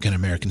African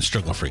American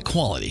struggle for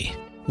equality,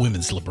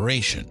 women's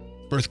liberation,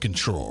 birth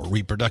control,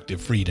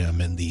 reproductive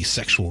freedom, and the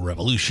sexual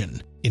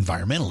revolution,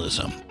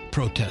 environmentalism,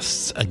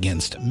 protests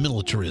against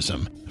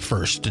militarism,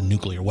 first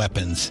nuclear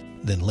weapons,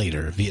 then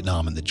later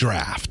Vietnam and the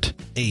draft,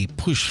 a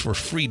push for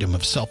freedom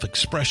of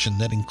self-expression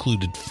that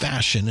included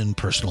fashion and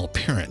personal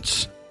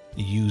appearance,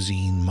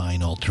 using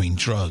mind-altering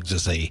drugs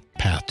as a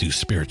path to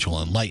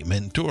spiritual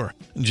enlightenment or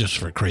just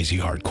for crazy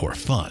hardcore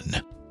fun.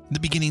 The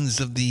beginnings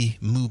of the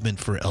movement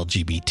for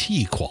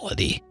LGBT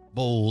equality,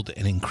 bold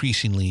and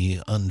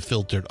increasingly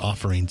unfiltered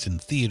offerings in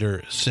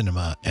theater,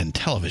 cinema, and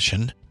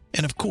television,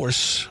 and of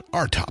course,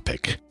 our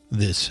topic,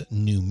 this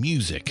new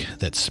music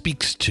that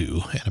speaks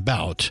to and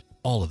about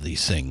all of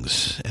these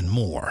things and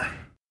more.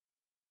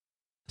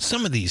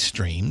 Some of these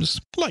streams,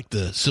 like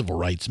the civil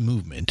rights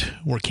movement,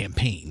 were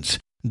campaigns,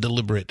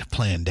 deliberate,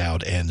 planned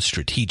out, and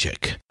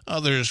strategic.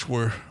 Others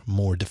were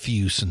more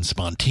diffuse and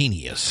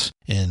spontaneous,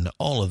 and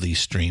all of these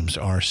streams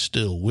are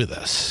still with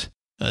us.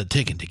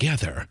 Taken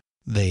together,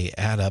 they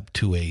add up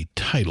to a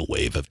tidal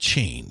wave of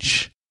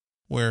change.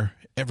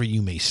 Wherever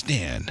you may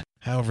stand,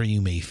 however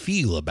you may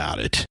feel about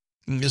it,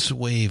 this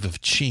wave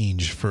of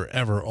change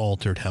forever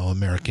altered how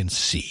Americans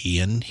see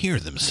and hear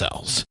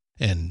themselves,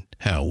 and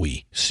how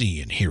we see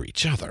and hear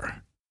each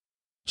other.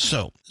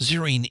 So,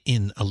 zeroing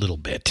in a little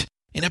bit,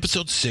 in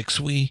episode 6,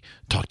 we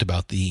talked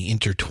about the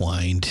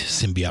intertwined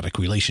symbiotic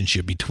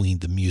relationship between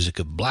the music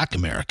of Black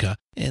America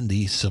and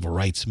the civil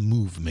rights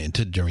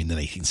movement during the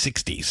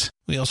 1960s.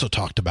 We also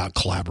talked about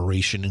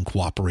collaboration and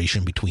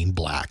cooperation between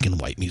Black and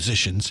white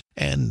musicians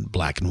and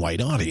Black and white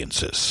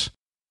audiences.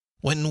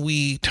 When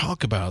we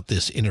talk about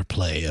this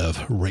interplay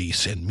of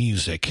race and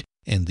music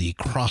and the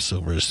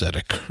crossovers that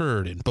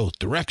occurred in both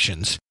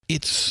directions,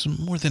 it's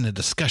more than a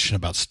discussion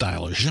about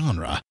style or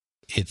genre.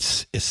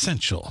 It's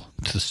essential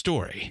to the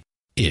story.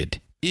 It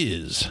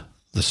is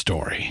the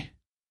story.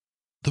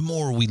 The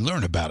more we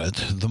learn about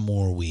it, the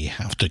more we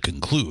have to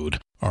conclude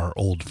our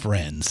old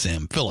friend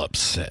Sam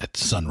Phillips at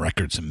Sun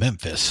Records in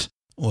Memphis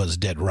was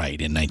dead right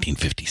in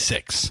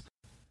 1956.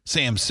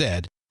 Sam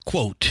said,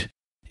 quote,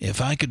 "If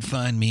I could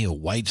find me a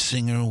white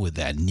singer with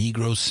that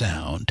Negro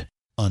sound,"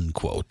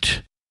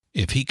 unquote.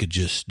 If he could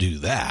just do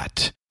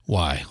that,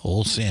 why,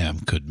 old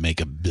Sam could make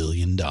 $1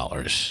 billion.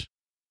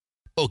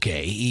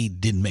 Okay, he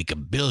didn't make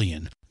 $1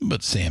 billion,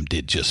 but Sam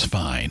did just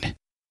fine.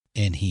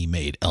 And he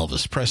made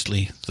Elvis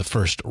Presley the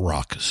first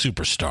rock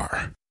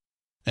superstar.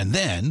 And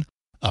then,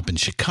 up in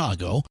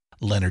Chicago,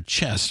 Leonard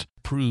Chess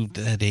proved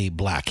that a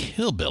black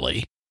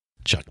hillbilly,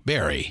 Chuck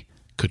Berry,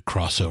 could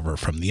cross over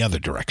from the other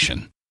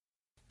direction.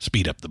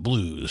 Speed up the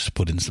blues,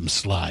 put in some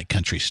sly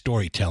country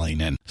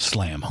storytelling, and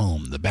slam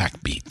home the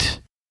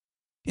backbeat.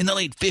 In the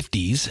late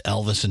 50s,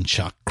 Elvis and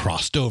Chuck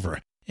crossed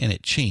over, and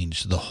it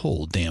changed the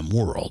whole damn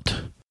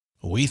world.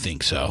 We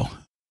think so.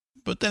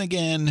 But then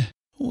again,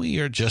 we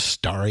are just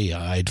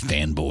starry-eyed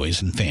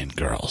fanboys and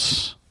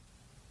fangirls.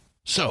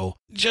 So,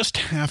 just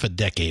half a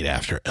decade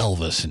after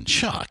Elvis and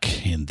Chuck,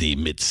 in the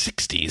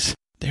mid-60s,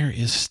 there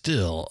is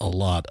still a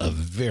lot of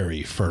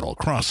very fertile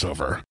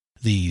crossover.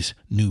 These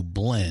new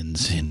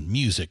blends in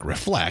music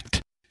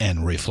reflect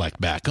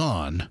back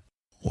on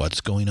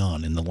what's going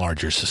on in the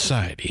larger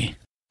society.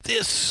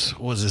 This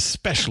was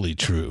especially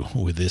true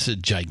with this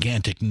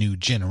gigantic new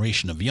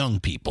generation of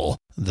young people,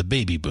 the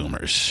baby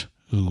boomers,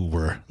 who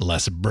were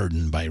less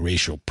burdened by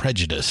racial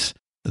prejudice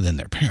than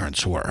their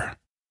parents were.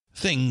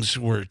 Things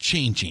were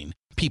changing.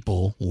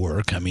 People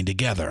were coming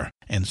together,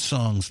 and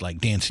songs like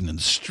Dancing in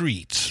the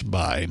Streets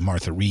by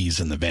Martha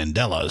Reeves and the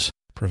Vandellas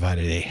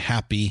provided a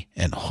happy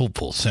and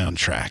hopeful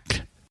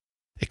soundtrack.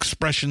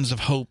 Expressions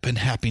of hope and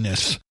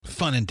happiness,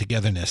 fun and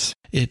togetherness.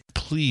 It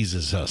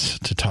pleases us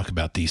to talk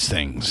about these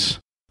things.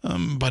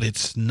 But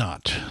it's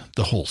not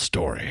the whole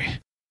story.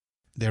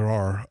 There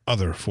are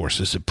other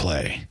forces at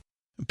play.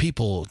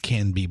 People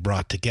can be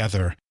brought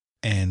together,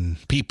 and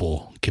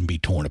people can be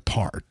torn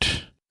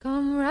apart.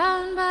 Come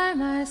round by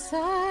my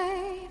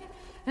side,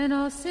 and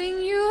I'll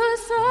sing you a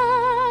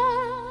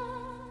song.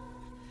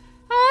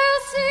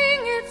 I'll sing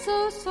it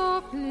so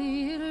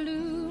softly it'll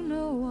do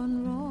no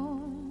one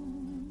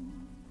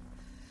wrong.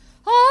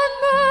 On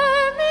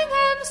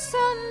Birmingham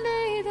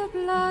Sunday the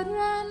blood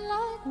ran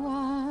like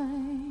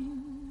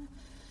wine,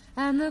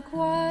 and the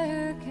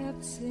choir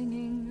kept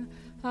singing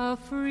of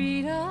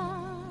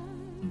freedom.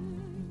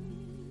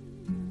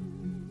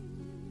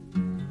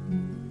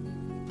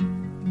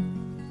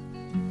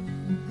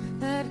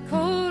 That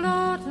cold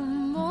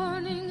autumn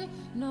morning,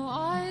 no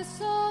eye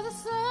saw the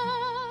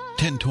sun.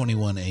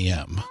 10:21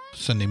 a.m.,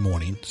 Sunday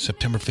morning,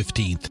 September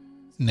 15th,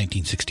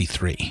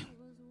 1963.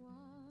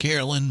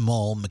 Carolyn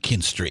Mull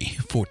McKinstry,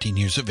 14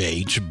 years of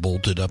age,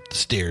 bolted up the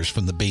stairs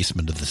from the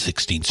basement of the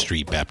 16th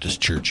Street Baptist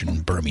Church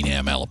in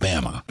Birmingham,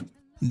 Alabama.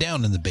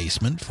 Down in the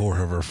basement, four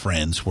of her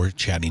friends were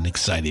chatting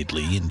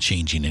excitedly and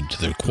changing into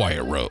their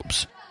choir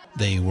robes.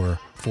 They were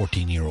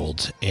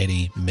 14-year-olds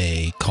Eddie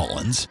Mae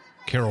Collins,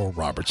 Carol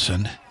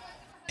Robertson,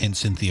 and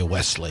Cynthia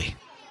Wesley,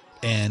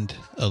 and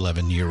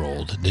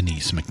 11-year-old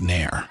Denise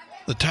McNair.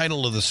 The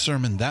title of the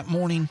sermon that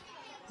morning,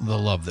 The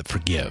Love That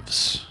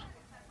Forgives.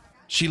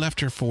 She left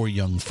her four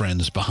young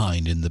friends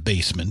behind in the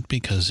basement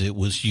because it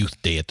was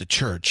youth day at the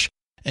church,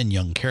 and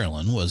young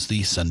Carolyn was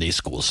the Sunday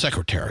school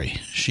secretary.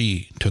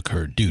 She took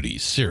her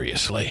duties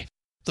seriously.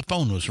 The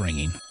phone was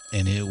ringing,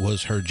 and it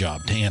was her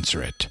job to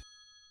answer it.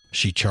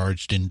 She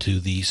charged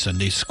into the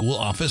Sunday school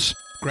office,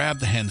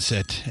 grabbed the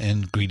handset,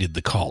 and greeted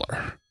the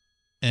caller.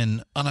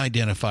 An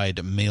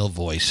unidentified male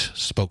voice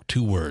spoke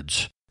two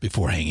words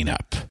before hanging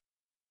up.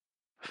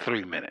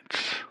 3 minutes.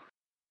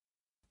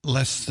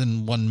 Less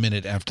than 1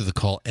 minute after the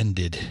call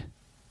ended,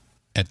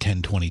 at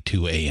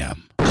 10:22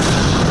 a.m.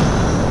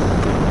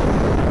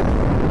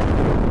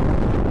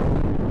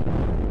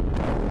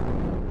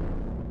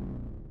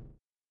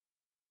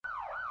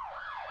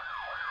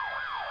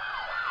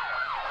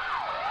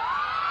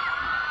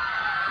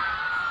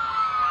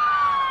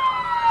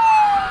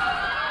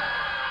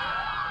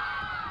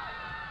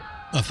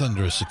 A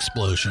thunderous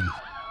explosion.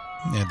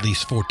 At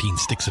least 14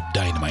 sticks of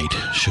dynamite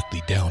shook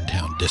the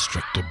downtown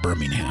district of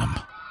Birmingham.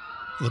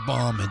 The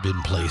bomb had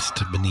been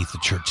placed beneath the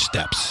church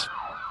steps,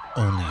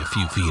 only a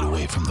few feet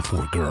away from the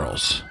four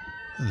girls.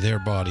 Their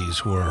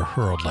bodies were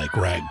hurled like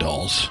rag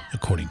dolls,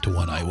 according to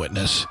one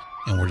eyewitness,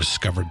 and were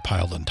discovered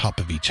piled on top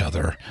of each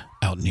other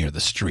out near the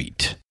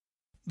street.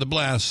 The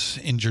blasts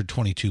injured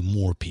 22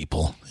 more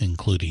people,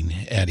 including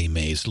Addie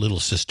Mae's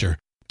little sister,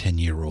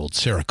 10-year-old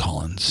Sarah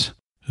Collins,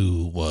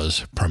 who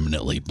was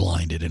permanently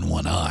blinded in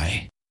one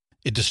eye.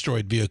 It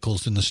destroyed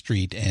vehicles in the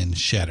street and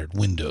shattered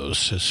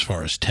windows as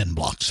far as 10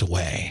 blocks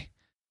away.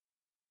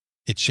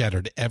 It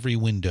shattered every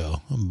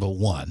window but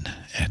one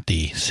at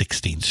the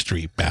 16th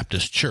Street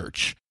Baptist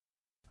Church.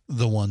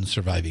 The one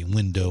surviving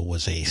window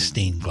was a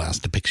stained glass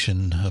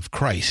depiction of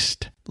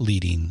Christ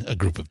leading a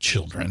group of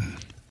children.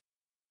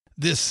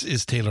 This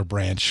is Taylor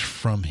Branch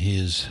from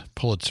his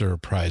Pulitzer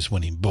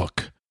Prize-winning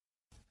book,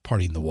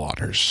 Parting the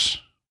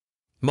Waters.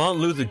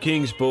 Martin Luther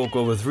King spoke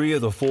over 3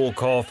 of the 4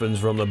 coffins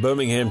from the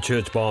Birmingham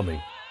church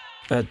bombing.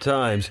 At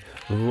times,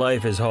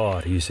 life is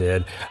hard, he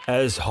said,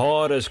 as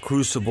hard as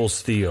crucible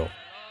steel.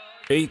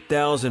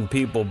 8,000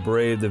 people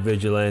braved the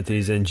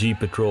vigilantes and Jeep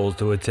patrols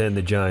to attend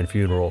the giant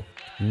funeral.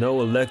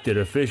 No elected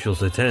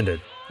officials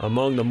attended.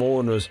 Among the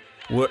mourners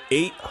were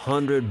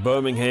 800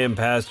 Birmingham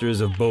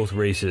pastors of both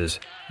races,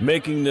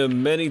 making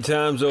them many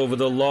times over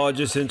the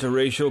largest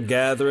interracial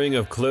gathering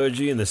of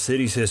clergy in the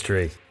city's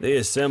history. They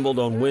assembled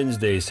on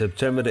Wednesday,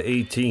 September the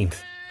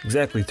 18th,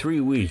 exactly 3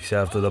 weeks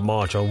after the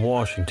March on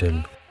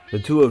Washington. The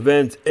two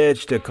events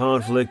etched a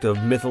conflict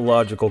of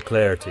mythological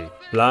clarity,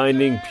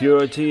 blinding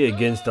purity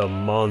against a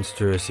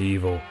monstrous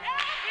evil.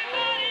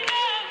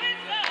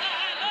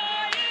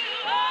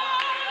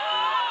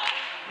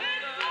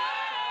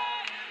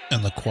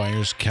 And the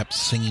choirs kept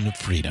singing of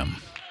freedom.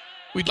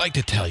 We'd like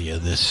to tell you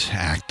this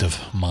act of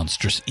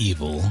monstrous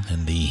evil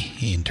and the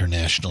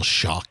international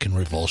shock and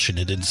revulsion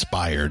it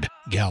inspired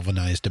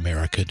galvanized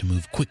America to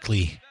move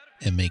quickly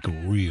and make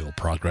real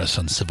progress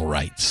on civil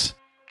rights.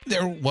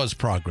 There was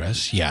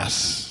progress,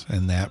 yes,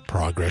 and that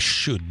progress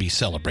should be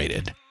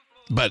celebrated.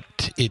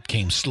 But it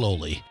came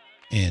slowly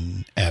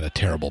and at a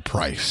terrible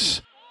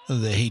price.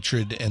 The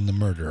hatred and the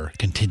murder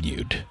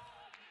continued.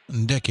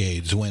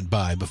 Decades went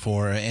by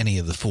before any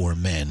of the 4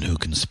 men who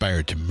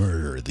conspired to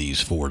murder these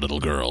 4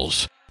 little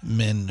girls,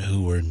 men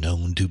who were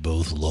known to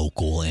both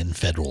local and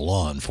federal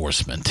law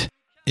enforcement.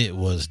 It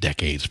was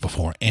decades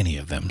before any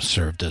of them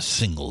served a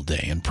single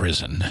day in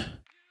prison.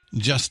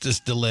 Justice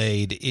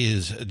delayed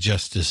is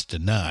justice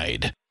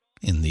denied,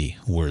 in the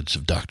words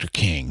of Dr.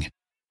 King.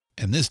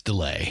 And this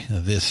delay,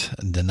 this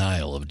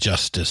denial of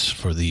justice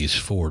for these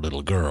 4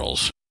 little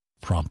girls,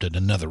 prompted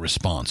another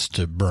response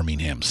to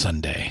Birmingham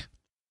Sunday.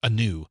 A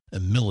new,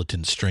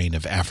 militant strain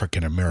of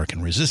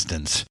African-American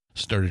resistance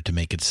started to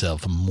make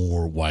itself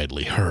more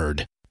widely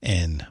heard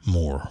and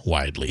more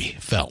widely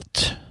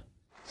felt.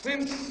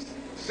 Since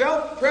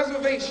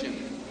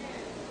self-preservation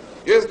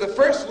is the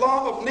first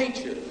law of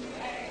nature,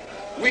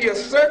 we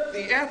assert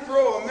the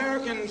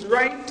Afro-American's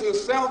right to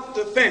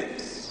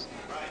self-defense.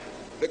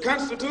 The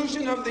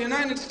Constitution of the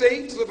United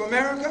States of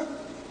America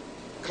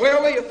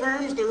clearly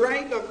affirms the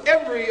right of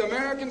every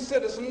American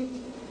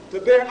citizen to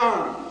bear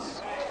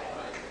arms.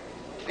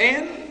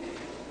 And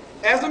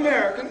as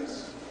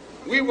Americans,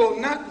 we will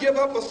not give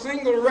up a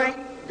single right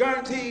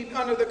guaranteed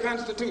under the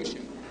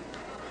Constitution.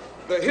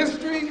 The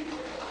history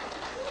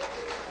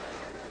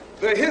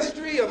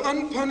of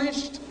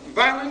unpunished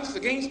violence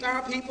against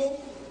our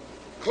people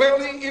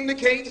clearly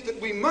indicates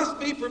that we must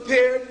be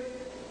prepared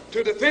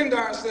to defend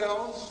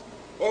ourselves,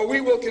 or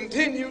we will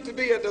continue to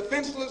be a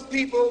defenseless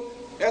people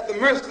at the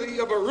mercy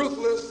of a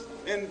ruthless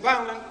and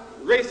violent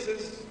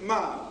racist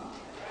mob.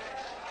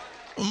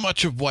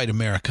 Much of white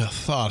America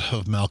thought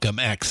of Malcolm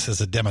X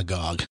as a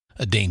demagogue,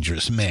 a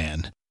dangerous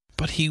man,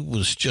 but he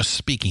was just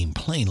speaking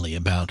plainly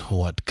about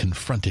what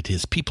confronted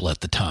his people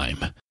at the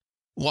time.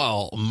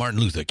 While Martin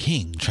Luther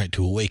King tried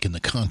to awaken the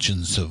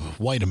conscience of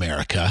white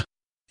America,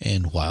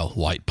 and while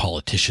white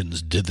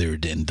politicians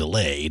dithered and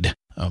delayed,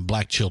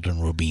 black children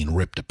were being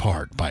ripped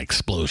apart by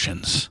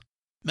explosions.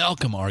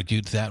 Malcolm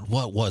argued that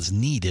what was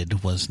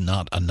needed was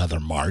not another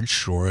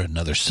march or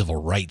another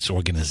civil rights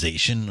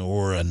organization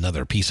or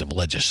another piece of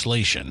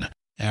legislation.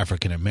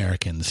 African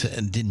Americans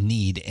didn't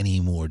need any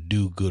more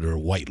do-gooder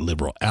white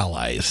liberal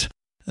allies.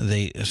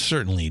 They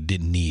certainly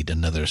didn't need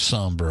another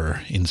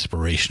somber,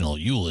 inspirational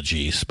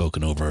eulogy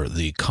spoken over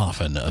the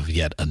coffin of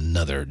yet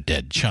another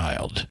dead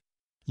child.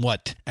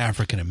 What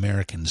African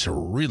Americans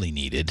really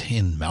needed,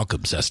 in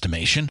Malcolm's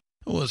estimation,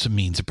 was a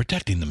means of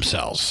protecting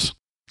themselves.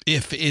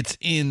 If it's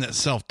in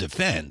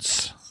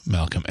self-defense,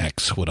 Malcolm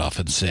X would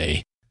often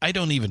say, I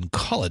don't even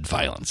call it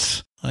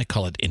violence. I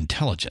call it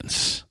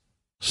intelligence.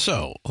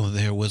 So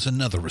there was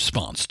another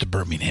response to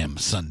Birmingham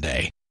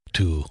Sunday,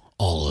 to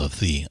all of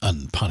the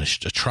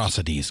unpunished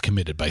atrocities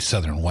committed by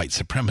Southern white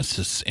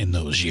supremacists in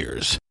those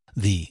years.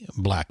 The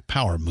Black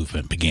Power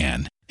movement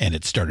began, and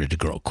it started to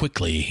grow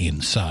quickly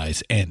in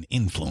size and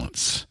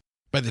influence.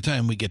 By the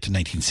time we get to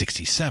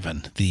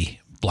 1967, the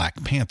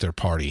Black Panther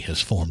Party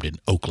has formed in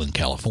Oakland,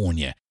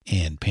 California,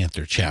 and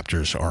Panther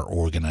chapters are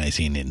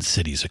organizing in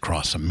cities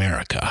across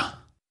America.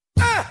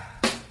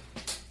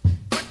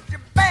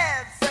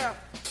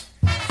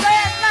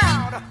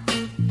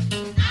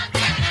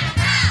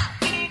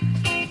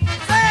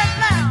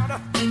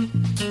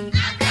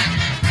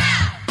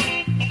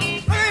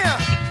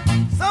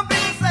 Some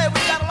people say we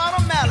got a lot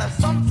of malice.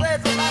 Some say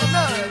it's a lot of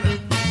love.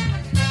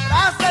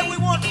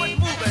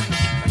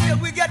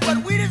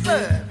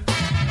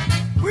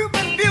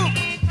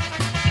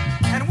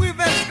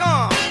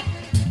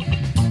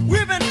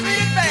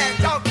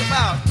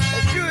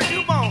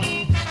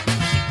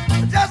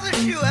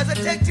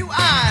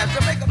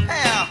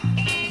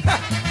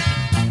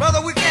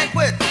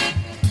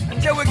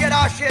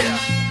 Hush here.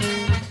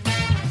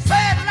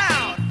 Say it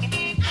loud.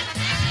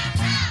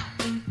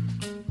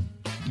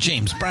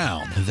 James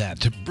Brown,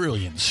 that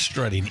brilliant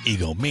strutting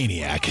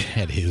egomaniac,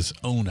 had his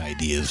own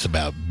ideas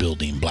about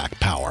building black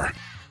power.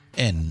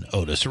 And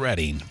Otis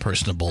Redding,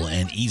 personable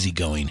and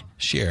easygoing,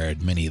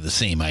 shared many of the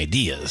same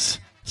ideas.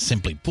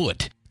 Simply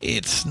put,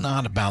 it's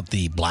not about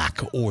the black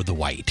or the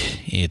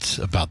white, it's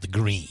about the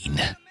green.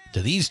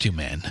 To these two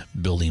men,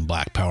 building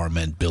black power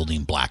meant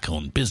building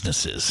black-owned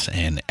businesses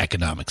and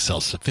economic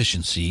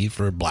self-sufficiency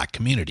for black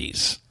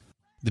communities.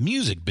 The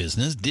music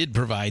business did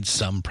provide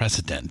some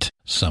precedent,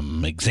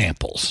 some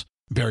examples.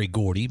 Berry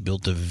Gordy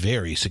built a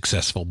very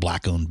successful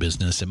black-owned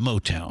business at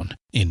Motown.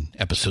 In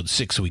episode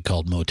 6, we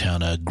called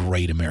Motown a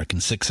great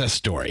American success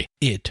story.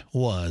 It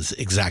was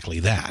exactly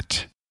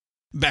that.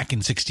 Back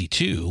in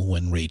 '62,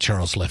 when Ray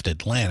Charles left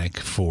Atlantic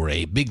for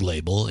a big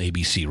label,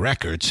 ABC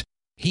Records,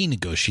 he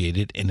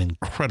negotiated an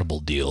incredible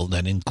deal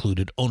that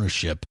included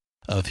ownership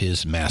of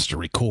his master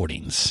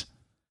recordings.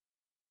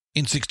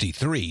 In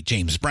 '63,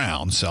 James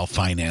Brown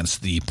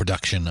self-financed the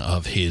production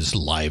of his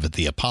Live at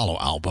the Apollo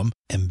album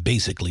and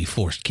basically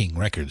forced King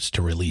Records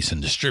to release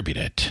and distribute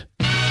it.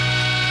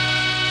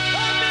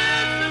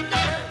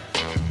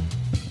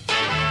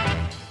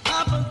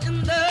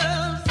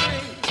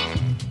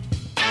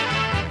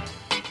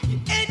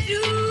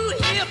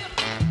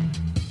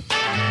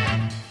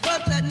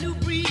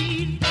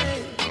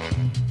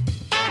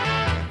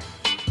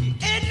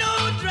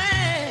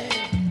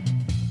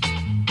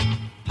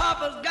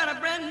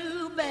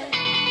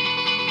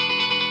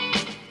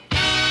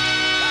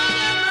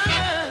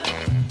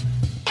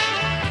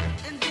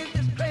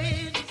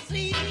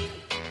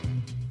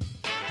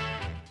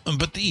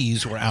 But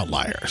these were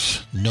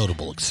outliers,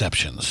 notable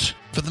exceptions.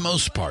 For the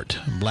most part,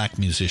 black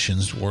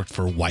musicians worked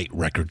for white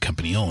record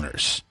company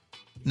owners.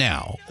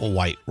 Now,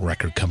 white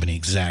record company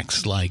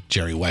execs like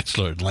Jerry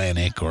Wexler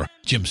Atlantic or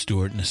Jim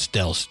Stewart and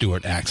Estelle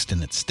Stewart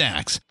Axton at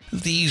Stax,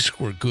 these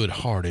were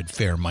good-hearted,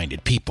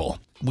 fair-minded people.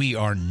 We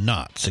are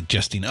not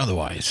suggesting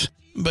otherwise.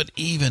 But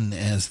even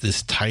as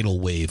this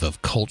tidal wave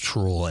of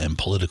cultural and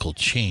political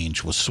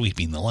change was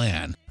sweeping the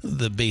land,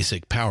 the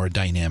basic power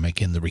dynamic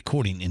in the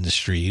recording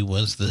industry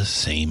was the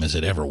same as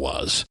it ever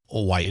was. A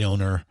white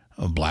owner,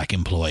 a black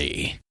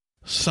employee.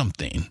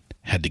 Something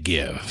had to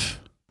give.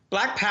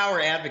 Black power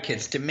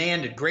advocates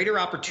demanded greater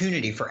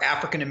opportunity for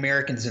African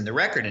Americans in the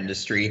record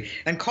industry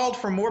and called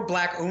for more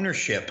black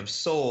ownership of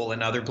soul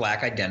and other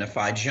black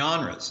identified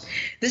genres.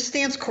 This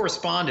stance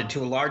corresponded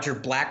to a larger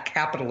black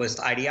capitalist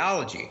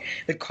ideology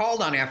that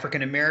called on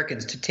African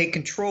Americans to take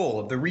control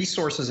of the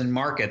resources and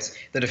markets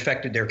that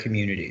affected their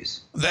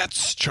communities.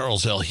 That's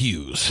Charles L.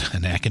 Hughes,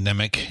 an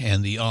academic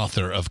and the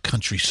author of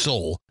Country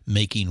Soul,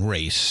 Making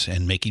Race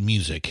and Making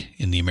Music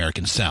in the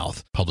American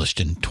South, published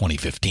in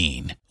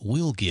 2015.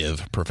 We'll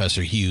give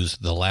Professor Hughes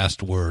the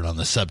last word on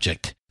the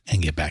subject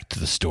and get back to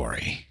the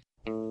story.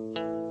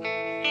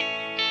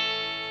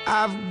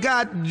 I've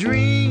got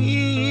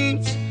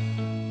dreams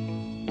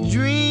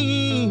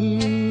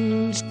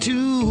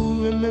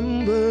to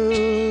remember.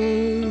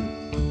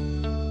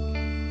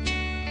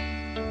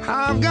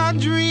 I've got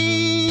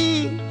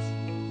dreams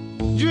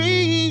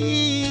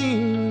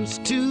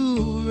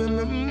to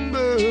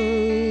remember.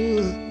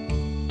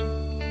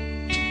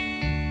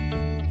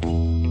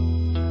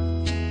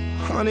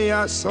 Honey,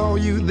 I saw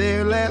you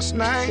there last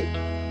night.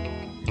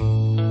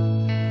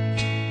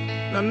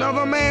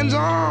 Another man's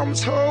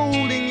arms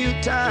holding you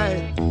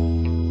tight.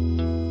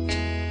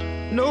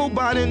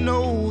 Nobody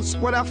knows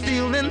what I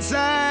feel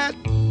inside.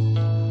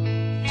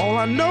 All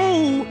I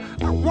know,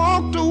 I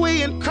walked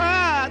away and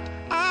cried.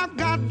 I've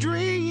got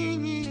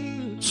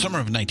dreams. Summer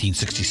of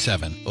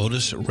 1967,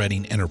 Otis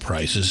Redding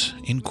Enterprises,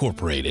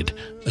 Incorporated,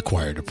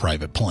 acquired a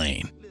private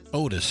plane.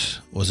 Otis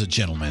was a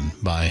gentleman,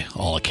 by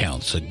all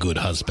accounts, a good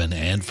husband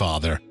and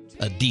father,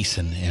 a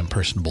decent and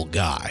personable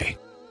guy.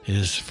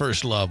 His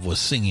first love was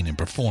singing and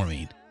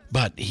performing,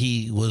 but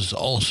he was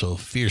also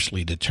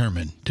fiercely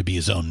determined to be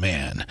his own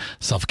man,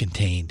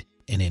 self-contained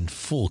and in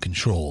full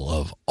control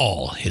of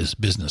all his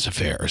business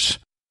affairs.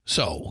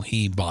 So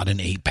he bought an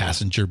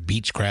 8-passenger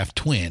Beechcraft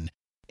Twin.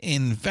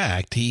 In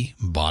fact, he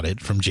bought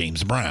it from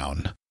James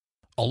Brown.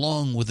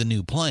 Along with the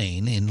new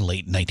plane, in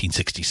late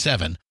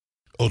 1967,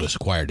 Otis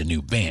acquired a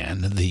new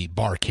band, the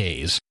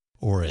Bar-Kays,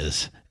 or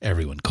as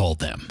everyone called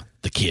them,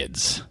 the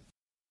Kids.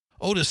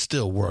 Otis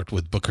still worked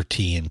with Booker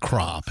T and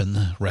Crop and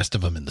the rest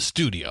of them in the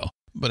studio,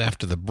 but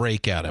after the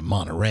breakout at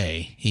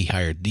Monterey, he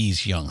hired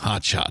these young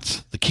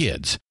hotshots, the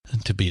Kids,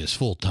 to be his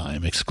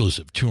full-time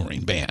exclusive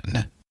touring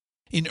band.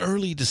 In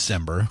early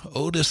December,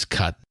 Otis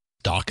cut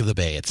Dock of the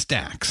Bay at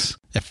Stax.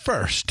 At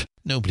first,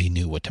 nobody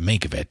knew what to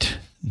make of it.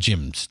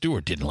 Jim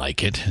Stewart didn't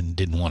like it and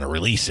didn't want to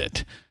release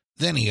it.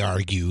 Then he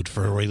argued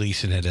for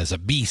releasing it as a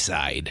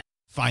B-side.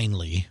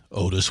 Finally,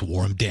 Otis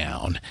wore him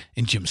down,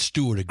 and Jim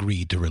Stewart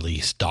agreed to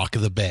release Dock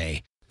of the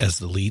Bay as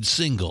the lead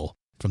single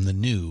from the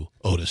new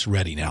Otis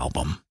Redding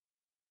album.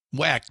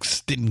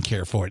 Wax didn't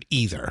care for it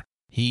either.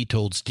 He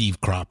told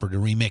Steve Cropper to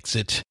remix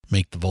it,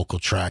 make the vocal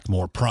track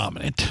more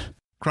prominent.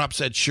 Crop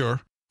said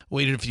sure.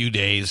 waited a few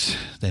days,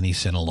 then he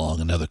sent along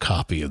another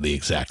copy of the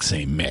exact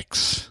same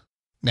mix.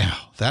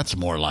 Now, that's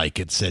more like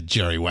it, said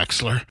Jerry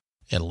Wexler.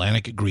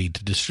 Atlantic agreed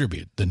to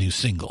distribute the new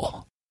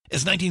single.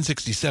 As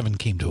 1967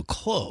 came to a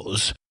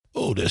close,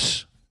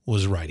 Otis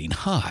was riding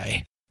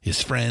high.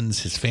 His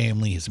friends, his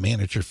family, his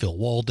manager, Phil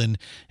Walden,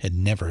 had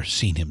never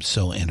seen him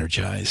so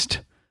energized.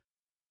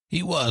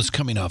 He was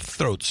coming off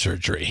throat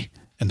surgery,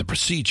 and the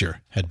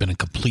procedure had been a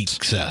complete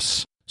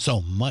success.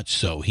 So much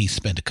so, he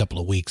spent a couple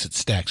of weeks at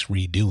Stax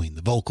redoing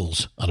the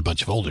vocals on a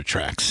bunch of older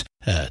tracks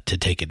to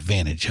take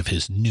advantage of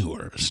his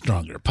newer,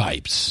 stronger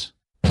pipes.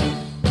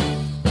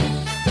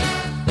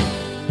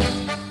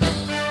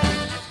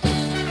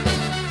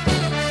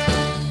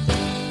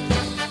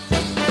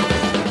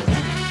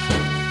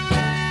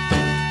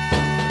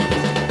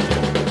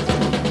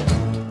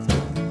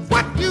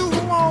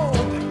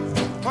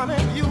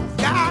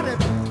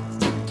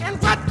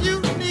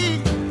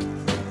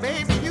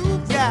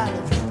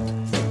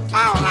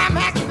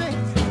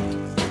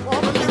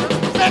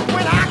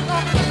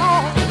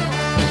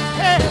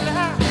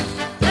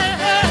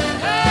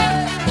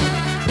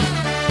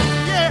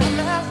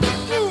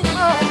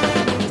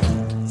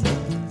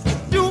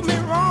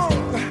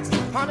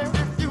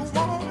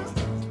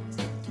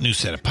 New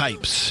set of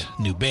pipes,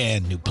 new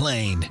band, new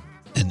plane,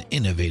 an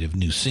innovative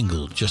new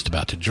single just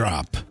about to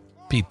drop.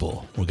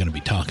 People were going to be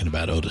talking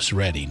about Otis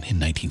Redding in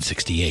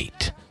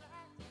 1968.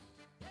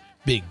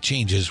 Big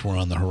changes were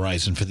on the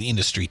horizon for the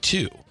industry,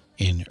 too.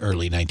 In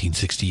early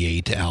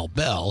 1968, Al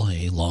Bell,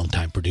 a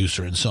longtime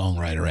producer and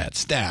songwriter at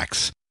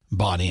Stax,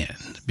 bought in,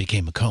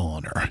 became a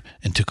co-owner,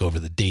 and took over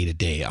the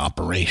day-to-day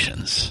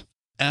operations.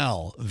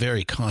 Al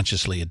very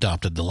consciously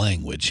adopted the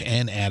language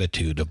and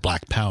attitude of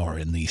Black Power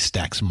in the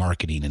Stax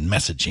marketing and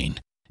messaging.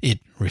 It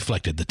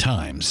reflected the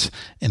times,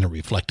 and it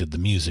reflected the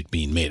music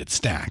being made at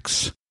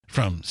Stax.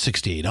 From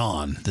 68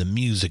 on, the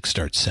music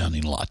starts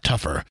sounding a lot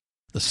tougher.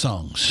 The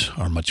songs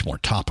are much more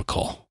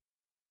topical.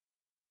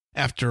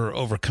 After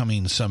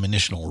overcoming some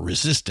initial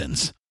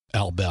resistance,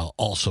 Al Bell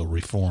also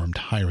reformed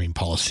hiring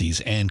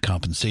policies and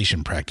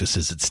compensation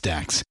practices at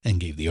Stax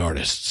and gave the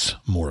artists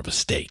more of a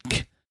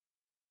stake.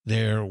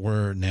 There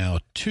were now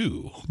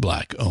 2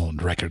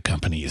 black-owned record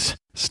companies,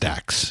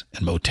 Stax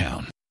and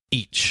Motown,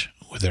 each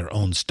with their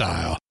own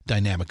style,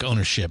 dynamic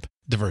ownership,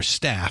 diverse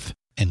staff,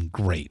 and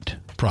great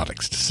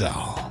products to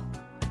sell.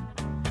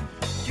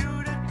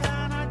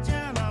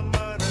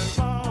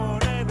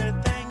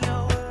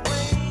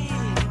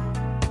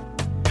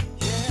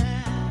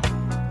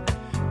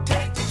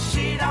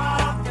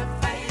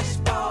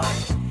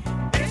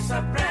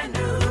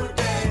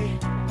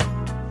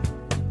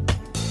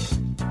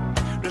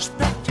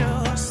 Respect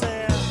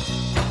yourself.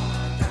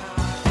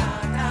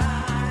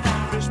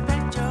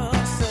 Respect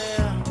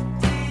yourself.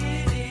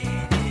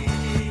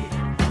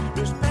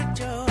 Respect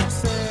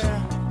yourself.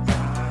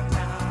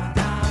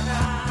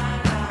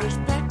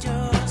 Respect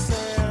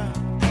yourself.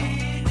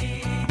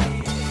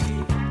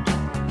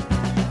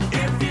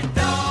 If you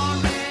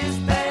don't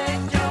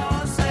respect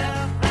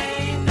yourself,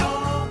 ain't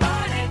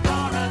nobody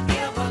gonna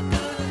give a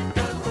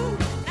good.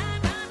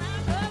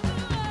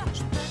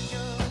 Respect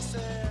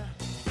yourself.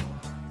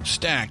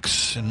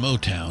 Stax and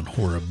Motown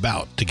were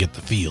about to get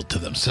the field to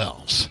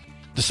themselves.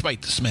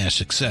 Despite the smash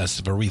success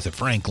of Aretha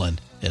Franklin,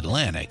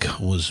 Atlantic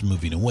was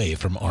moving away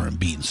from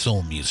R&B and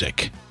soul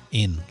music.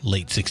 In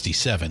late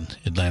 67,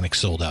 Atlantic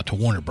sold out to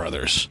Warner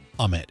Brothers.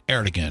 Ahmet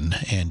Ertegun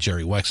and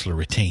Jerry Wexler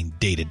retained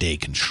day-to-day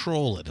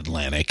control at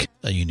Atlantic,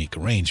 a unique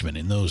arrangement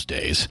in those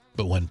days.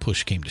 But when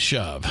push came to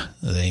shove,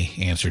 they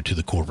answered to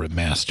the corporate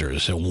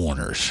masters at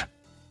Warner's.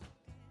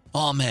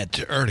 Ahmet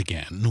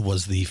Ertegun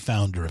was the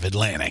founder of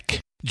Atlantic,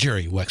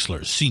 Jerry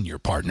Wexler's senior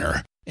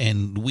partner,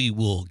 and we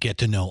will get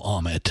to know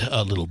Ahmet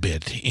a little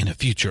bit in a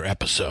future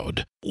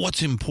episode.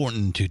 What's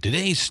important to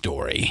today's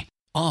story,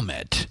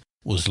 Ahmet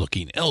was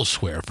looking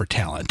elsewhere for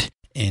talent,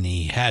 and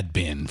he had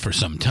been for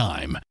some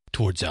time,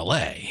 towards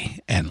L.A.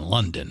 and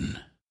London.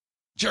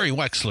 Jerry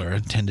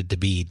Wexler tended to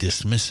be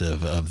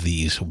dismissive of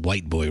these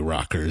white boy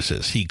rockers,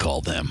 as he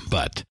called them,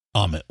 but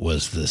Ahmet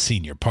was the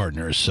senior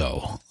partner,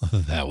 so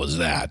that was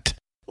that.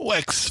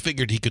 Wex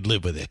figured he could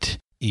live with it.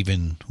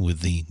 Even with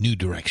the new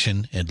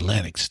direction,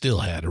 Atlantic still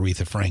had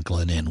Aretha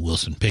Franklin and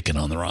Wilson Pickett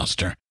on the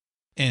roster.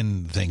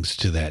 And thanks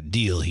to that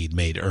deal he'd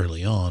made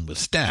early on with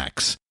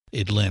Stax,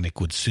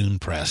 Atlantic would soon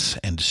press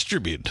and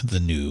distribute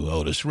the new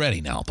Otis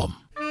Redding album.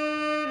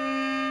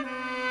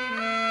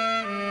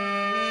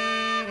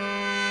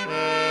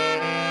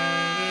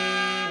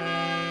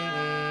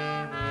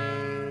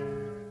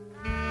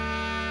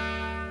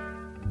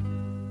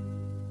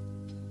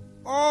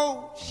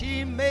 Oh,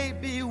 she may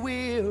be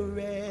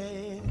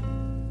weary.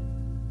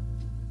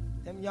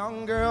 Them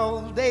young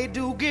girls, they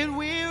do get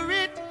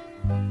wearied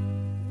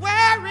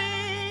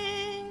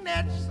wearing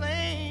that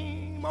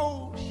same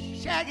old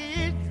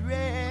shaggy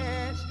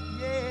dress,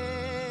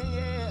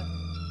 yeah.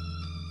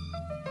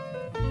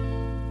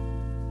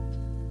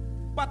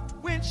 But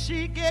when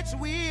she gets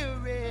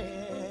weary,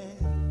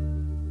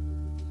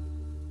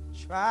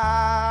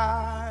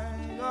 try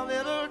a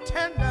little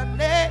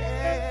tenderness,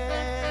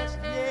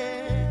 yeah.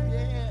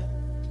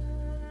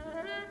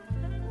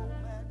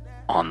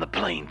 On the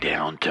plane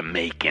down to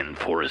Macon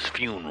for his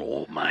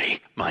funeral, my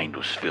mind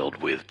was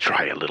filled with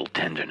try a little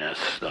tenderness.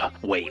 The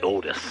way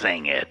Otis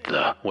sang it,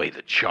 the way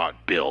the chart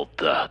built,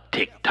 the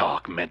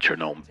tick-tock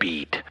metronome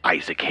beat,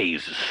 Isaac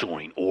Hayes'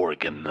 soaring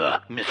organ,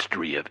 the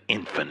mystery of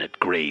infinite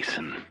grace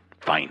and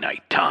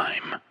finite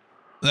time.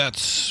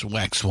 That's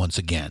Wax once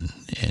again,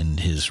 and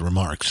his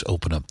remarks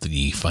open up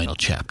the final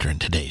chapter in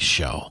today's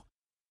show.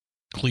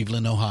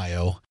 Cleveland,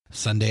 Ohio,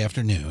 Sunday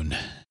afternoon,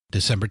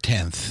 December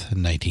 10th,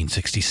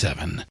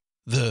 1967.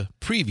 The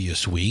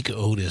previous week,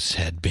 Otis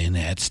had been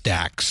at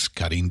Stax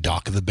cutting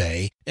Dock of the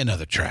Bay and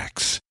other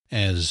tracks.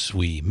 As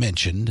we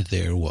mentioned,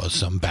 there was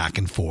some back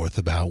and forth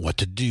about what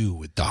to do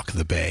with Dock of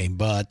the Bay,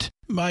 but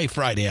by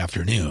Friday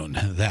afternoon,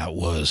 that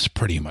was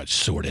pretty much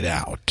sorted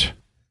out.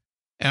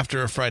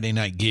 After a Friday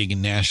night gig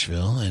in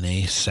Nashville and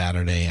a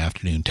Saturday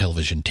afternoon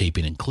television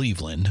taping in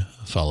Cleveland,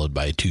 followed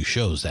by 2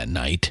 shows that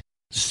night,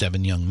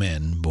 7 young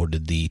men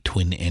boarded the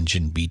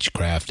twin-engine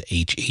Beechcraft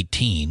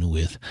H-18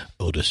 with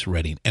Otis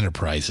Redding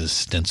Enterprises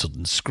stenciled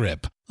in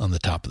script on the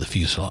top of the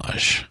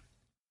fuselage.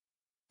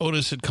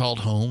 Otis had called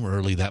home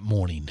early that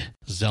morning.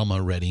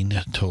 Zelma Redding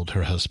told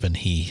her husband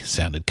he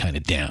sounded kind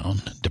of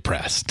down,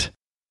 depressed.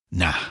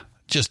 "Nah,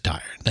 just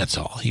tired, that's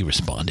all," he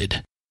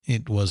responded.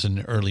 It was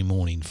an early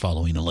morning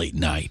following a late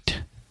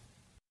night.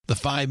 The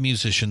 5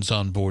 musicians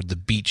on board the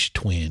Beech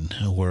Twin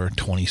were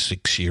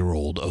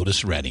 26-year-old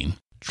Otis Redding,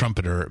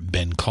 trumpeter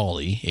Ben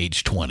Cauley,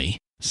 age 20,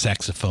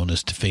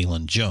 saxophonist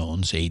Phelan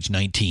Jones, age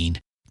 19,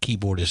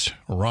 keyboardist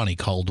Ronnie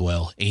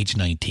Caldwell, age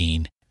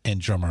 19,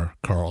 and drummer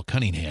Carl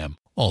Cunningham,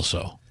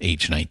 also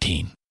age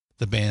 19.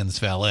 The band's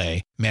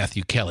valet,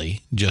 Matthew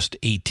Kelly, just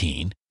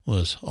 18,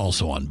 was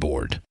also on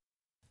board.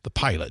 The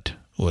pilot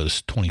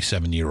was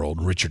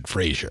 27-year-old Richard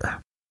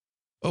Frazier.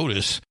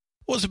 Otis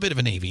was a bit of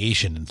an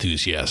aviation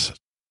enthusiast.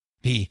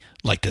 He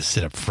liked to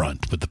sit up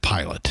front with the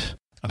pilot.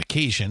 On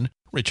occasion,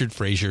 Richard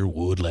Frazier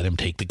would let him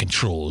take the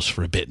controls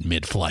for a bit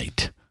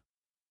mid-flight.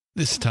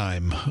 This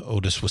time,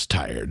 Otis was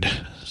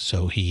tired,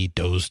 so he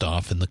dozed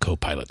off in the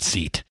co-pilot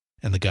seat,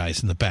 and the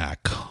guys in the back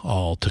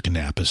all took a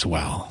nap as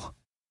well.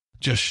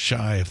 Just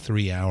shy of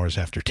 3 hours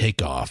after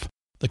takeoff,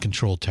 the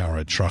control tower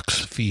at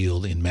Trucks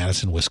Field in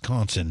Madison,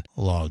 Wisconsin,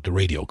 logged a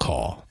radio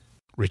call.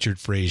 Richard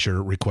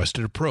Frazier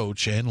requested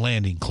approach and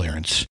landing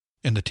clearance,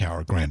 and the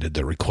tower granted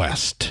the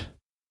request.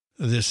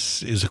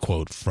 This is a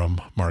quote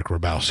from Mark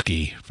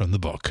Grabowski from the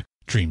book,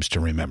 Dreams to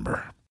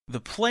Remember. The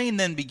plane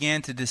then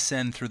began to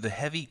descend through the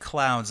heavy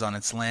clouds on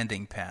its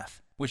landing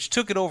path, which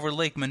took it over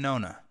Lake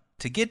Monona.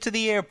 To get to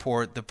the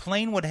airport, the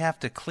plane would have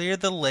to clear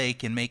the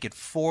lake and make it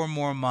 4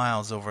 more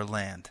miles over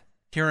land.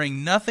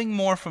 Hearing nothing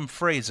more from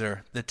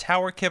Fraser, the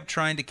tower kept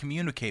trying to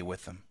communicate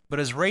with him, but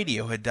his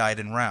radio had died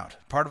en route,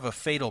 part of a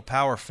fatal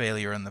power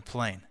failure in the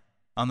plane.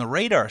 On the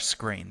radar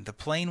screen, the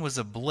plane was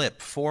a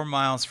blip 4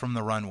 miles from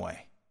the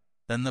runway.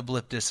 Then the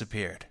blip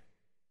disappeared.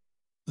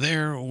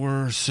 There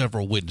were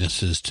several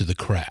witnesses to the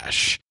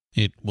crash.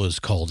 It was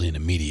called in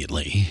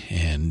immediately,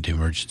 and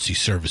emergency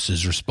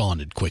services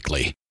responded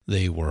quickly.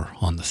 They were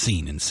on the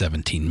scene in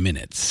 17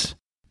 minutes.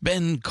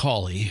 Ben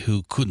Cauley,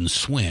 who couldn't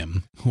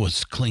swim,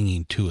 was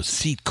clinging to a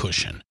seat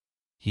cushion.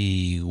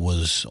 He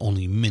was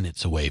only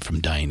minutes away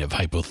from dying of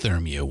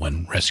hypothermia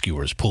when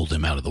rescuers pulled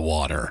him out of the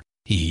water.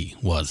 He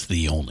was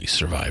the only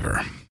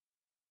survivor.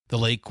 The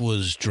lake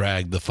was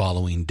dragged the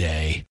following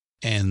day,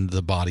 and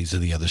the bodies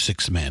of the other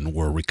 6 men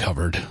were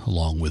recovered,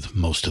 along with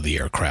most of the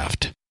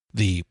aircraft.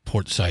 The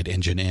portside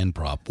engine and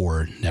prop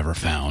were never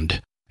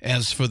found.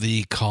 As for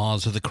the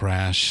cause of the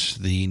crash,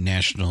 the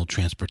National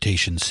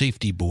Transportation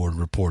Safety Board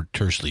report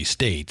tersely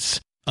states,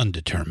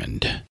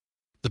 undetermined.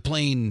 The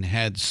plane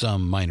had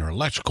some minor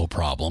electrical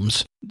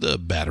problems. The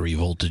battery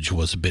voltage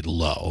was a bit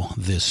low.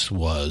 This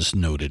was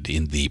noted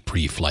in the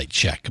pre-flight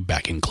check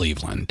back in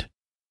Cleveland.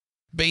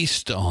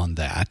 Based on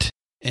that,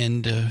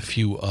 and a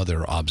few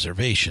other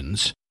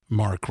observations,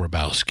 Mark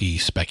Grabowski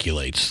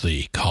speculates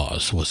the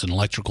cause was an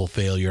electrical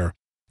failure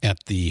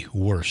at the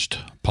worst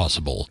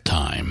possible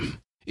time.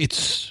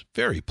 It's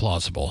very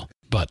plausible,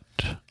 but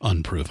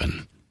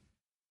unproven.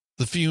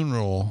 The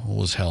funeral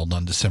was held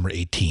on December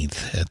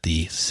 18th at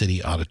the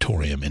City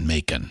Auditorium in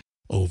Macon.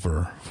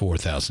 Over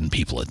 4,000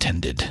 people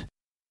attended.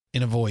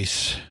 In a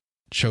voice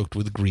choked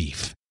with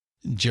grief,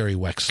 Jerry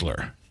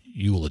Wexler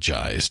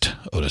eulogized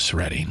Otis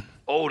Redding.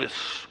 Otis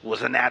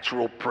was a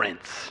natural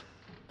prince.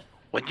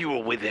 When you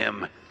were with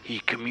him, he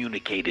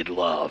communicated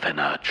love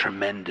and a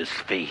tremendous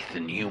faith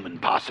in human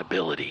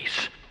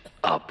possibilities.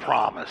 A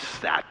promise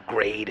that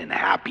great and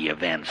happy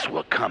events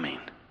were coming.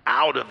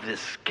 Out of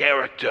this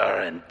character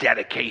and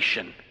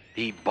dedication,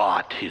 he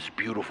bought his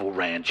beautiful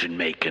ranch in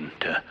Macon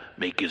to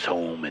make his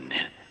home and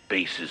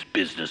base his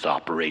business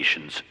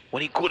operations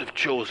when he could have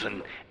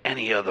chosen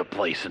any other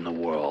place in the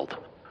world.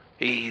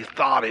 He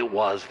thought it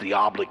was the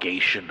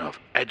obligation of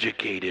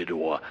educated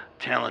or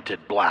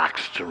talented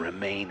blacks to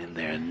remain in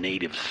their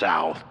native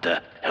South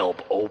to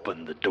help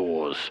open the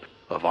doors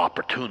of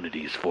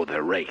opportunities for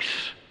their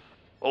race.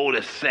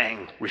 Otis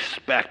sang,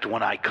 "Respect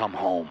when I come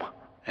home,"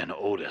 and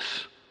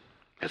Otis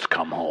has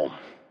come home.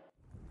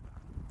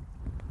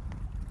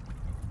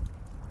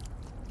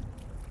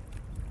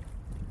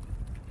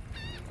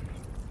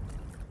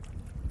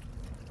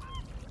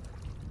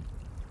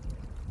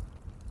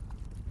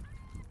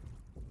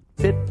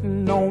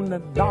 sitting on the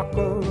dock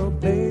of the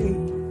bay,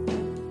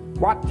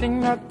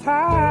 watching the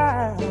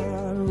tide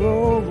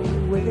roll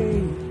away.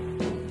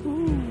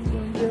 Ooh,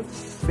 I'm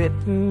just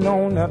sitting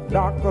on the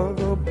dock of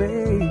the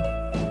bay,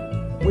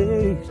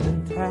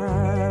 wasting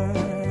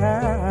time.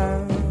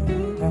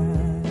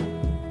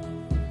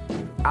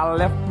 I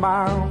left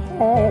my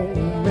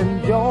home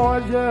in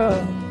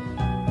Georgia,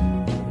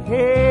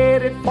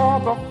 headed for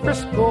the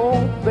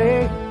Frisco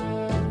Bay.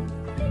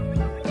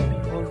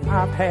 'Cause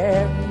I've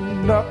had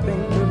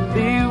nothing to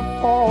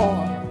live for,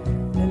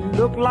 and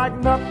look like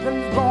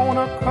nothing's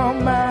gonna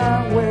come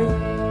my way.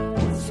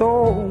 So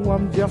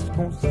I'm just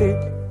gonna sit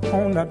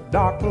on the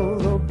dock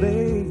of the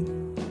bay.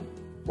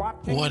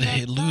 What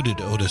eluded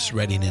Otis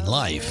Redding in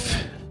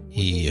life,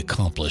 he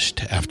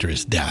accomplished after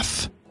his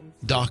death.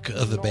 Dock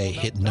of the Bay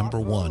hit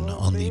number 1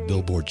 on the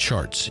Billboard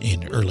charts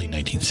in early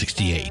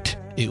 1968.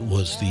 It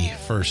was the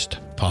first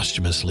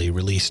posthumously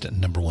released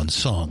number 1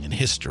 song in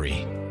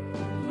history.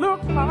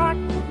 Look like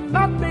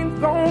nothing's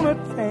gonna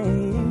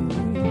change.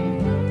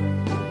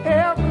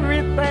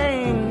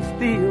 Everything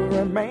still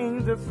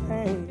remains the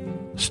same.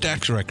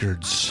 Stax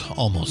Records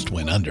almost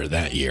went under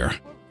that year.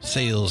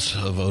 Sales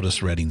of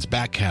Otis Redding's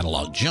back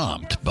catalog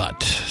jumped, but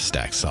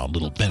Stax saw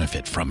little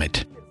benefit from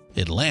it.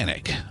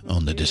 Atlantic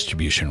owned the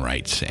distribution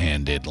rights,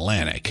 and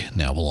Atlantic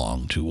now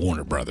belonged to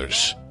Warner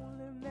Brothers.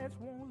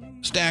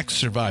 Stax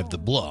survived the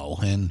blow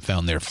and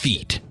found their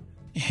feet,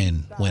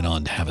 and went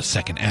on to have a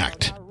second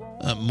act.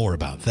 More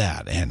about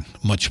that, and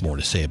much more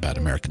to say about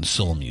American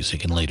soul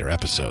music in later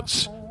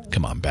episodes.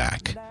 Come on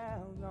back.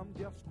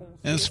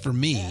 As for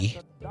me,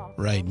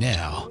 right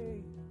now,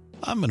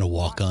 I'm going to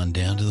walk on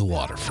down to the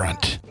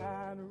waterfront,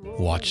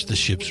 watch the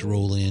ships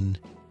roll in,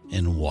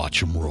 and watch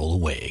them roll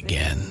away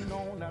again.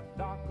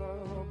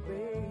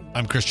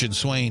 I'm Christian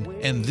Swain,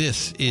 and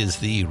this is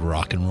the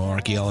Rock and Roll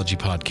Archaeology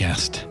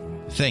Podcast.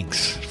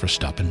 Thanks for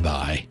stopping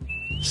by.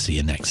 See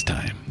you next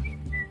time.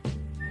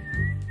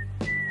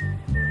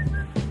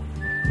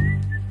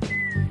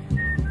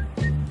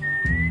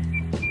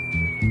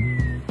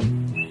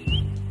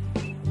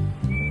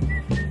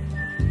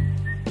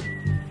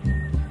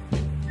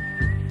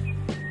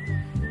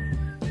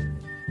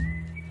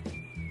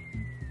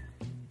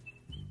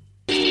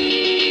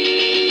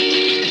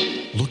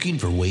 Looking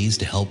for ways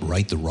to help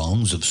right the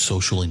wrongs of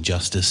social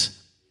injustice?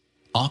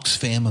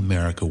 Oxfam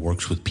America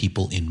works with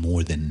people in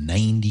more than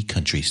 90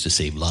 countries to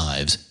save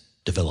lives,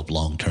 develop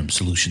long-term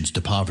solutions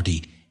to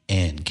poverty,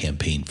 and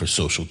campaign for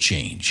social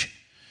change.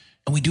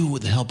 And we do it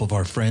with the help of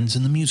our friends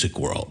in the music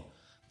world.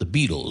 The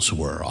Beatles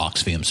were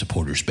Oxfam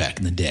supporters back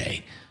in the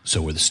day,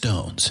 so were the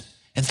Stones.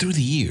 And through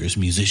the years,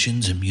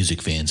 musicians and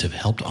music fans have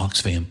helped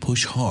Oxfam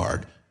push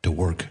hard to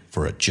work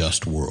for a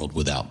just world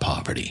without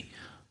poverty.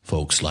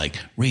 Folks like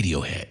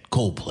Radiohead,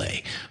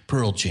 Coldplay,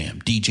 Pearl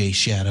Jam, DJ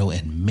Shadow,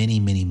 and many,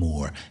 many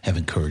more have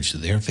encouraged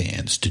their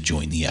fans to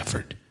join the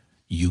effort.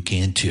 You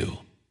can too.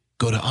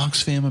 Go to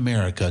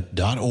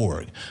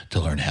oxfamamerica.org to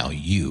learn how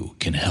you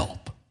can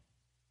help.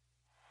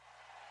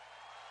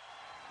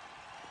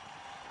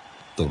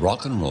 The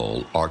Rock and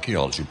Roll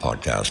Archaeology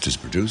Podcast is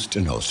produced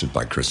and hosted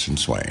by Christian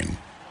Swain.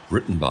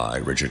 Written by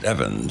Richard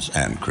Evans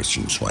and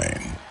Christian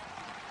Swain.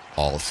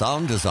 All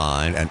sound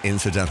design and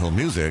incidental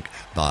music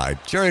by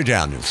Jerry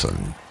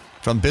Danielson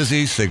from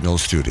Busy Signal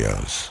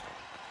Studios.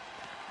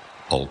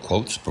 All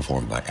quotes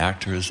performed by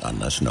actors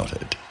unless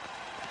noted.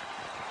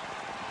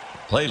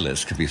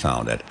 Playlists can be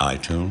found at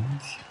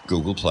iTunes,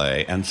 Google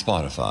Play, and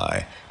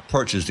Spotify.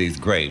 Purchase these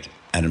great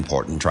and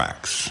important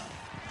tracks.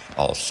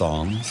 All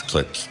songs,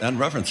 clips, and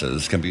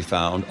references can be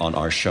found on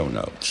our show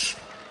notes.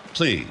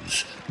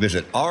 Please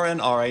visit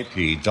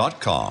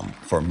rnrap.com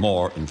for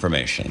more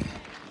information.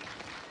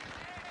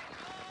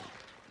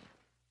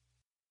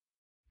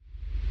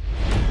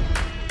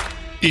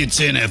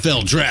 It's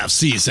NFL draft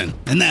season,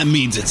 and that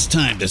means it's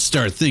time to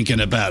start thinking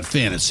about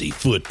fantasy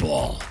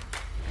football.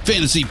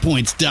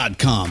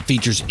 FantasyPoints.com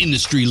features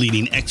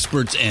industry-leading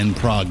experts and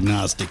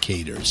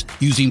prognosticators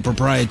using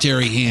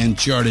proprietary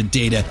hand-charted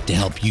data to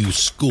help you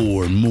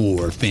score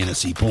more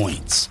fantasy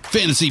points.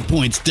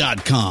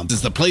 FantasyPoints.com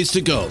is the place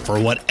to go for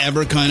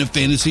whatever kind of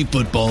fantasy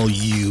football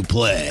you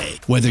play.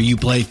 Whether you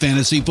play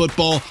fantasy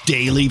football,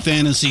 daily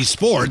fantasy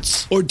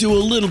sports, or do a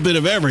little bit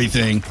of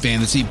everything,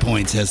 Fantasy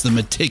Points has the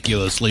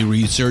meticulously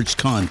researched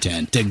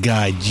content to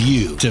guide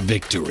you to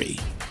victory.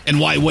 And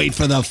why wait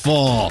for the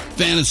fall?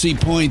 Fantasy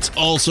Points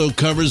also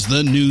covers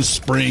the new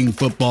spring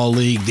football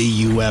league,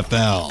 the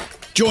UFL.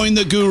 Join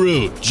the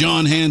guru,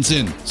 John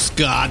Hansen,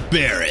 Scott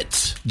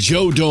Barrett,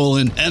 Joe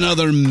Dolan, and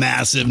other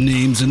massive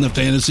names in the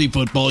fantasy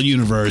football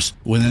universe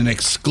with an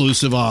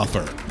exclusive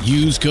offer.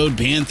 Use code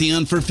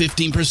Pantheon for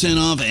 15%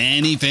 off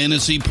any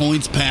Fantasy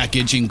Points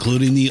package,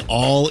 including the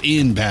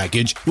all-in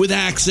package, with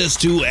access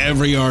to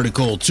every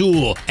article,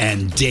 tool,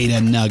 and data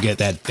nugget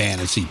that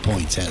Fantasy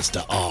Points has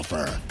to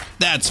offer.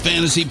 That's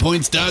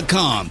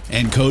FantasyPoints.com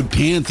and code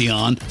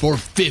Pantheon for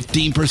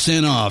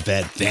 15% off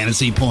at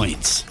Fantasy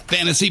Points.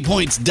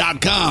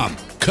 FantasyPoints.com,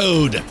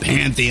 code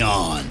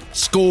Pantheon.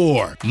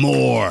 Score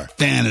more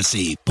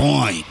fantasy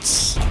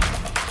points.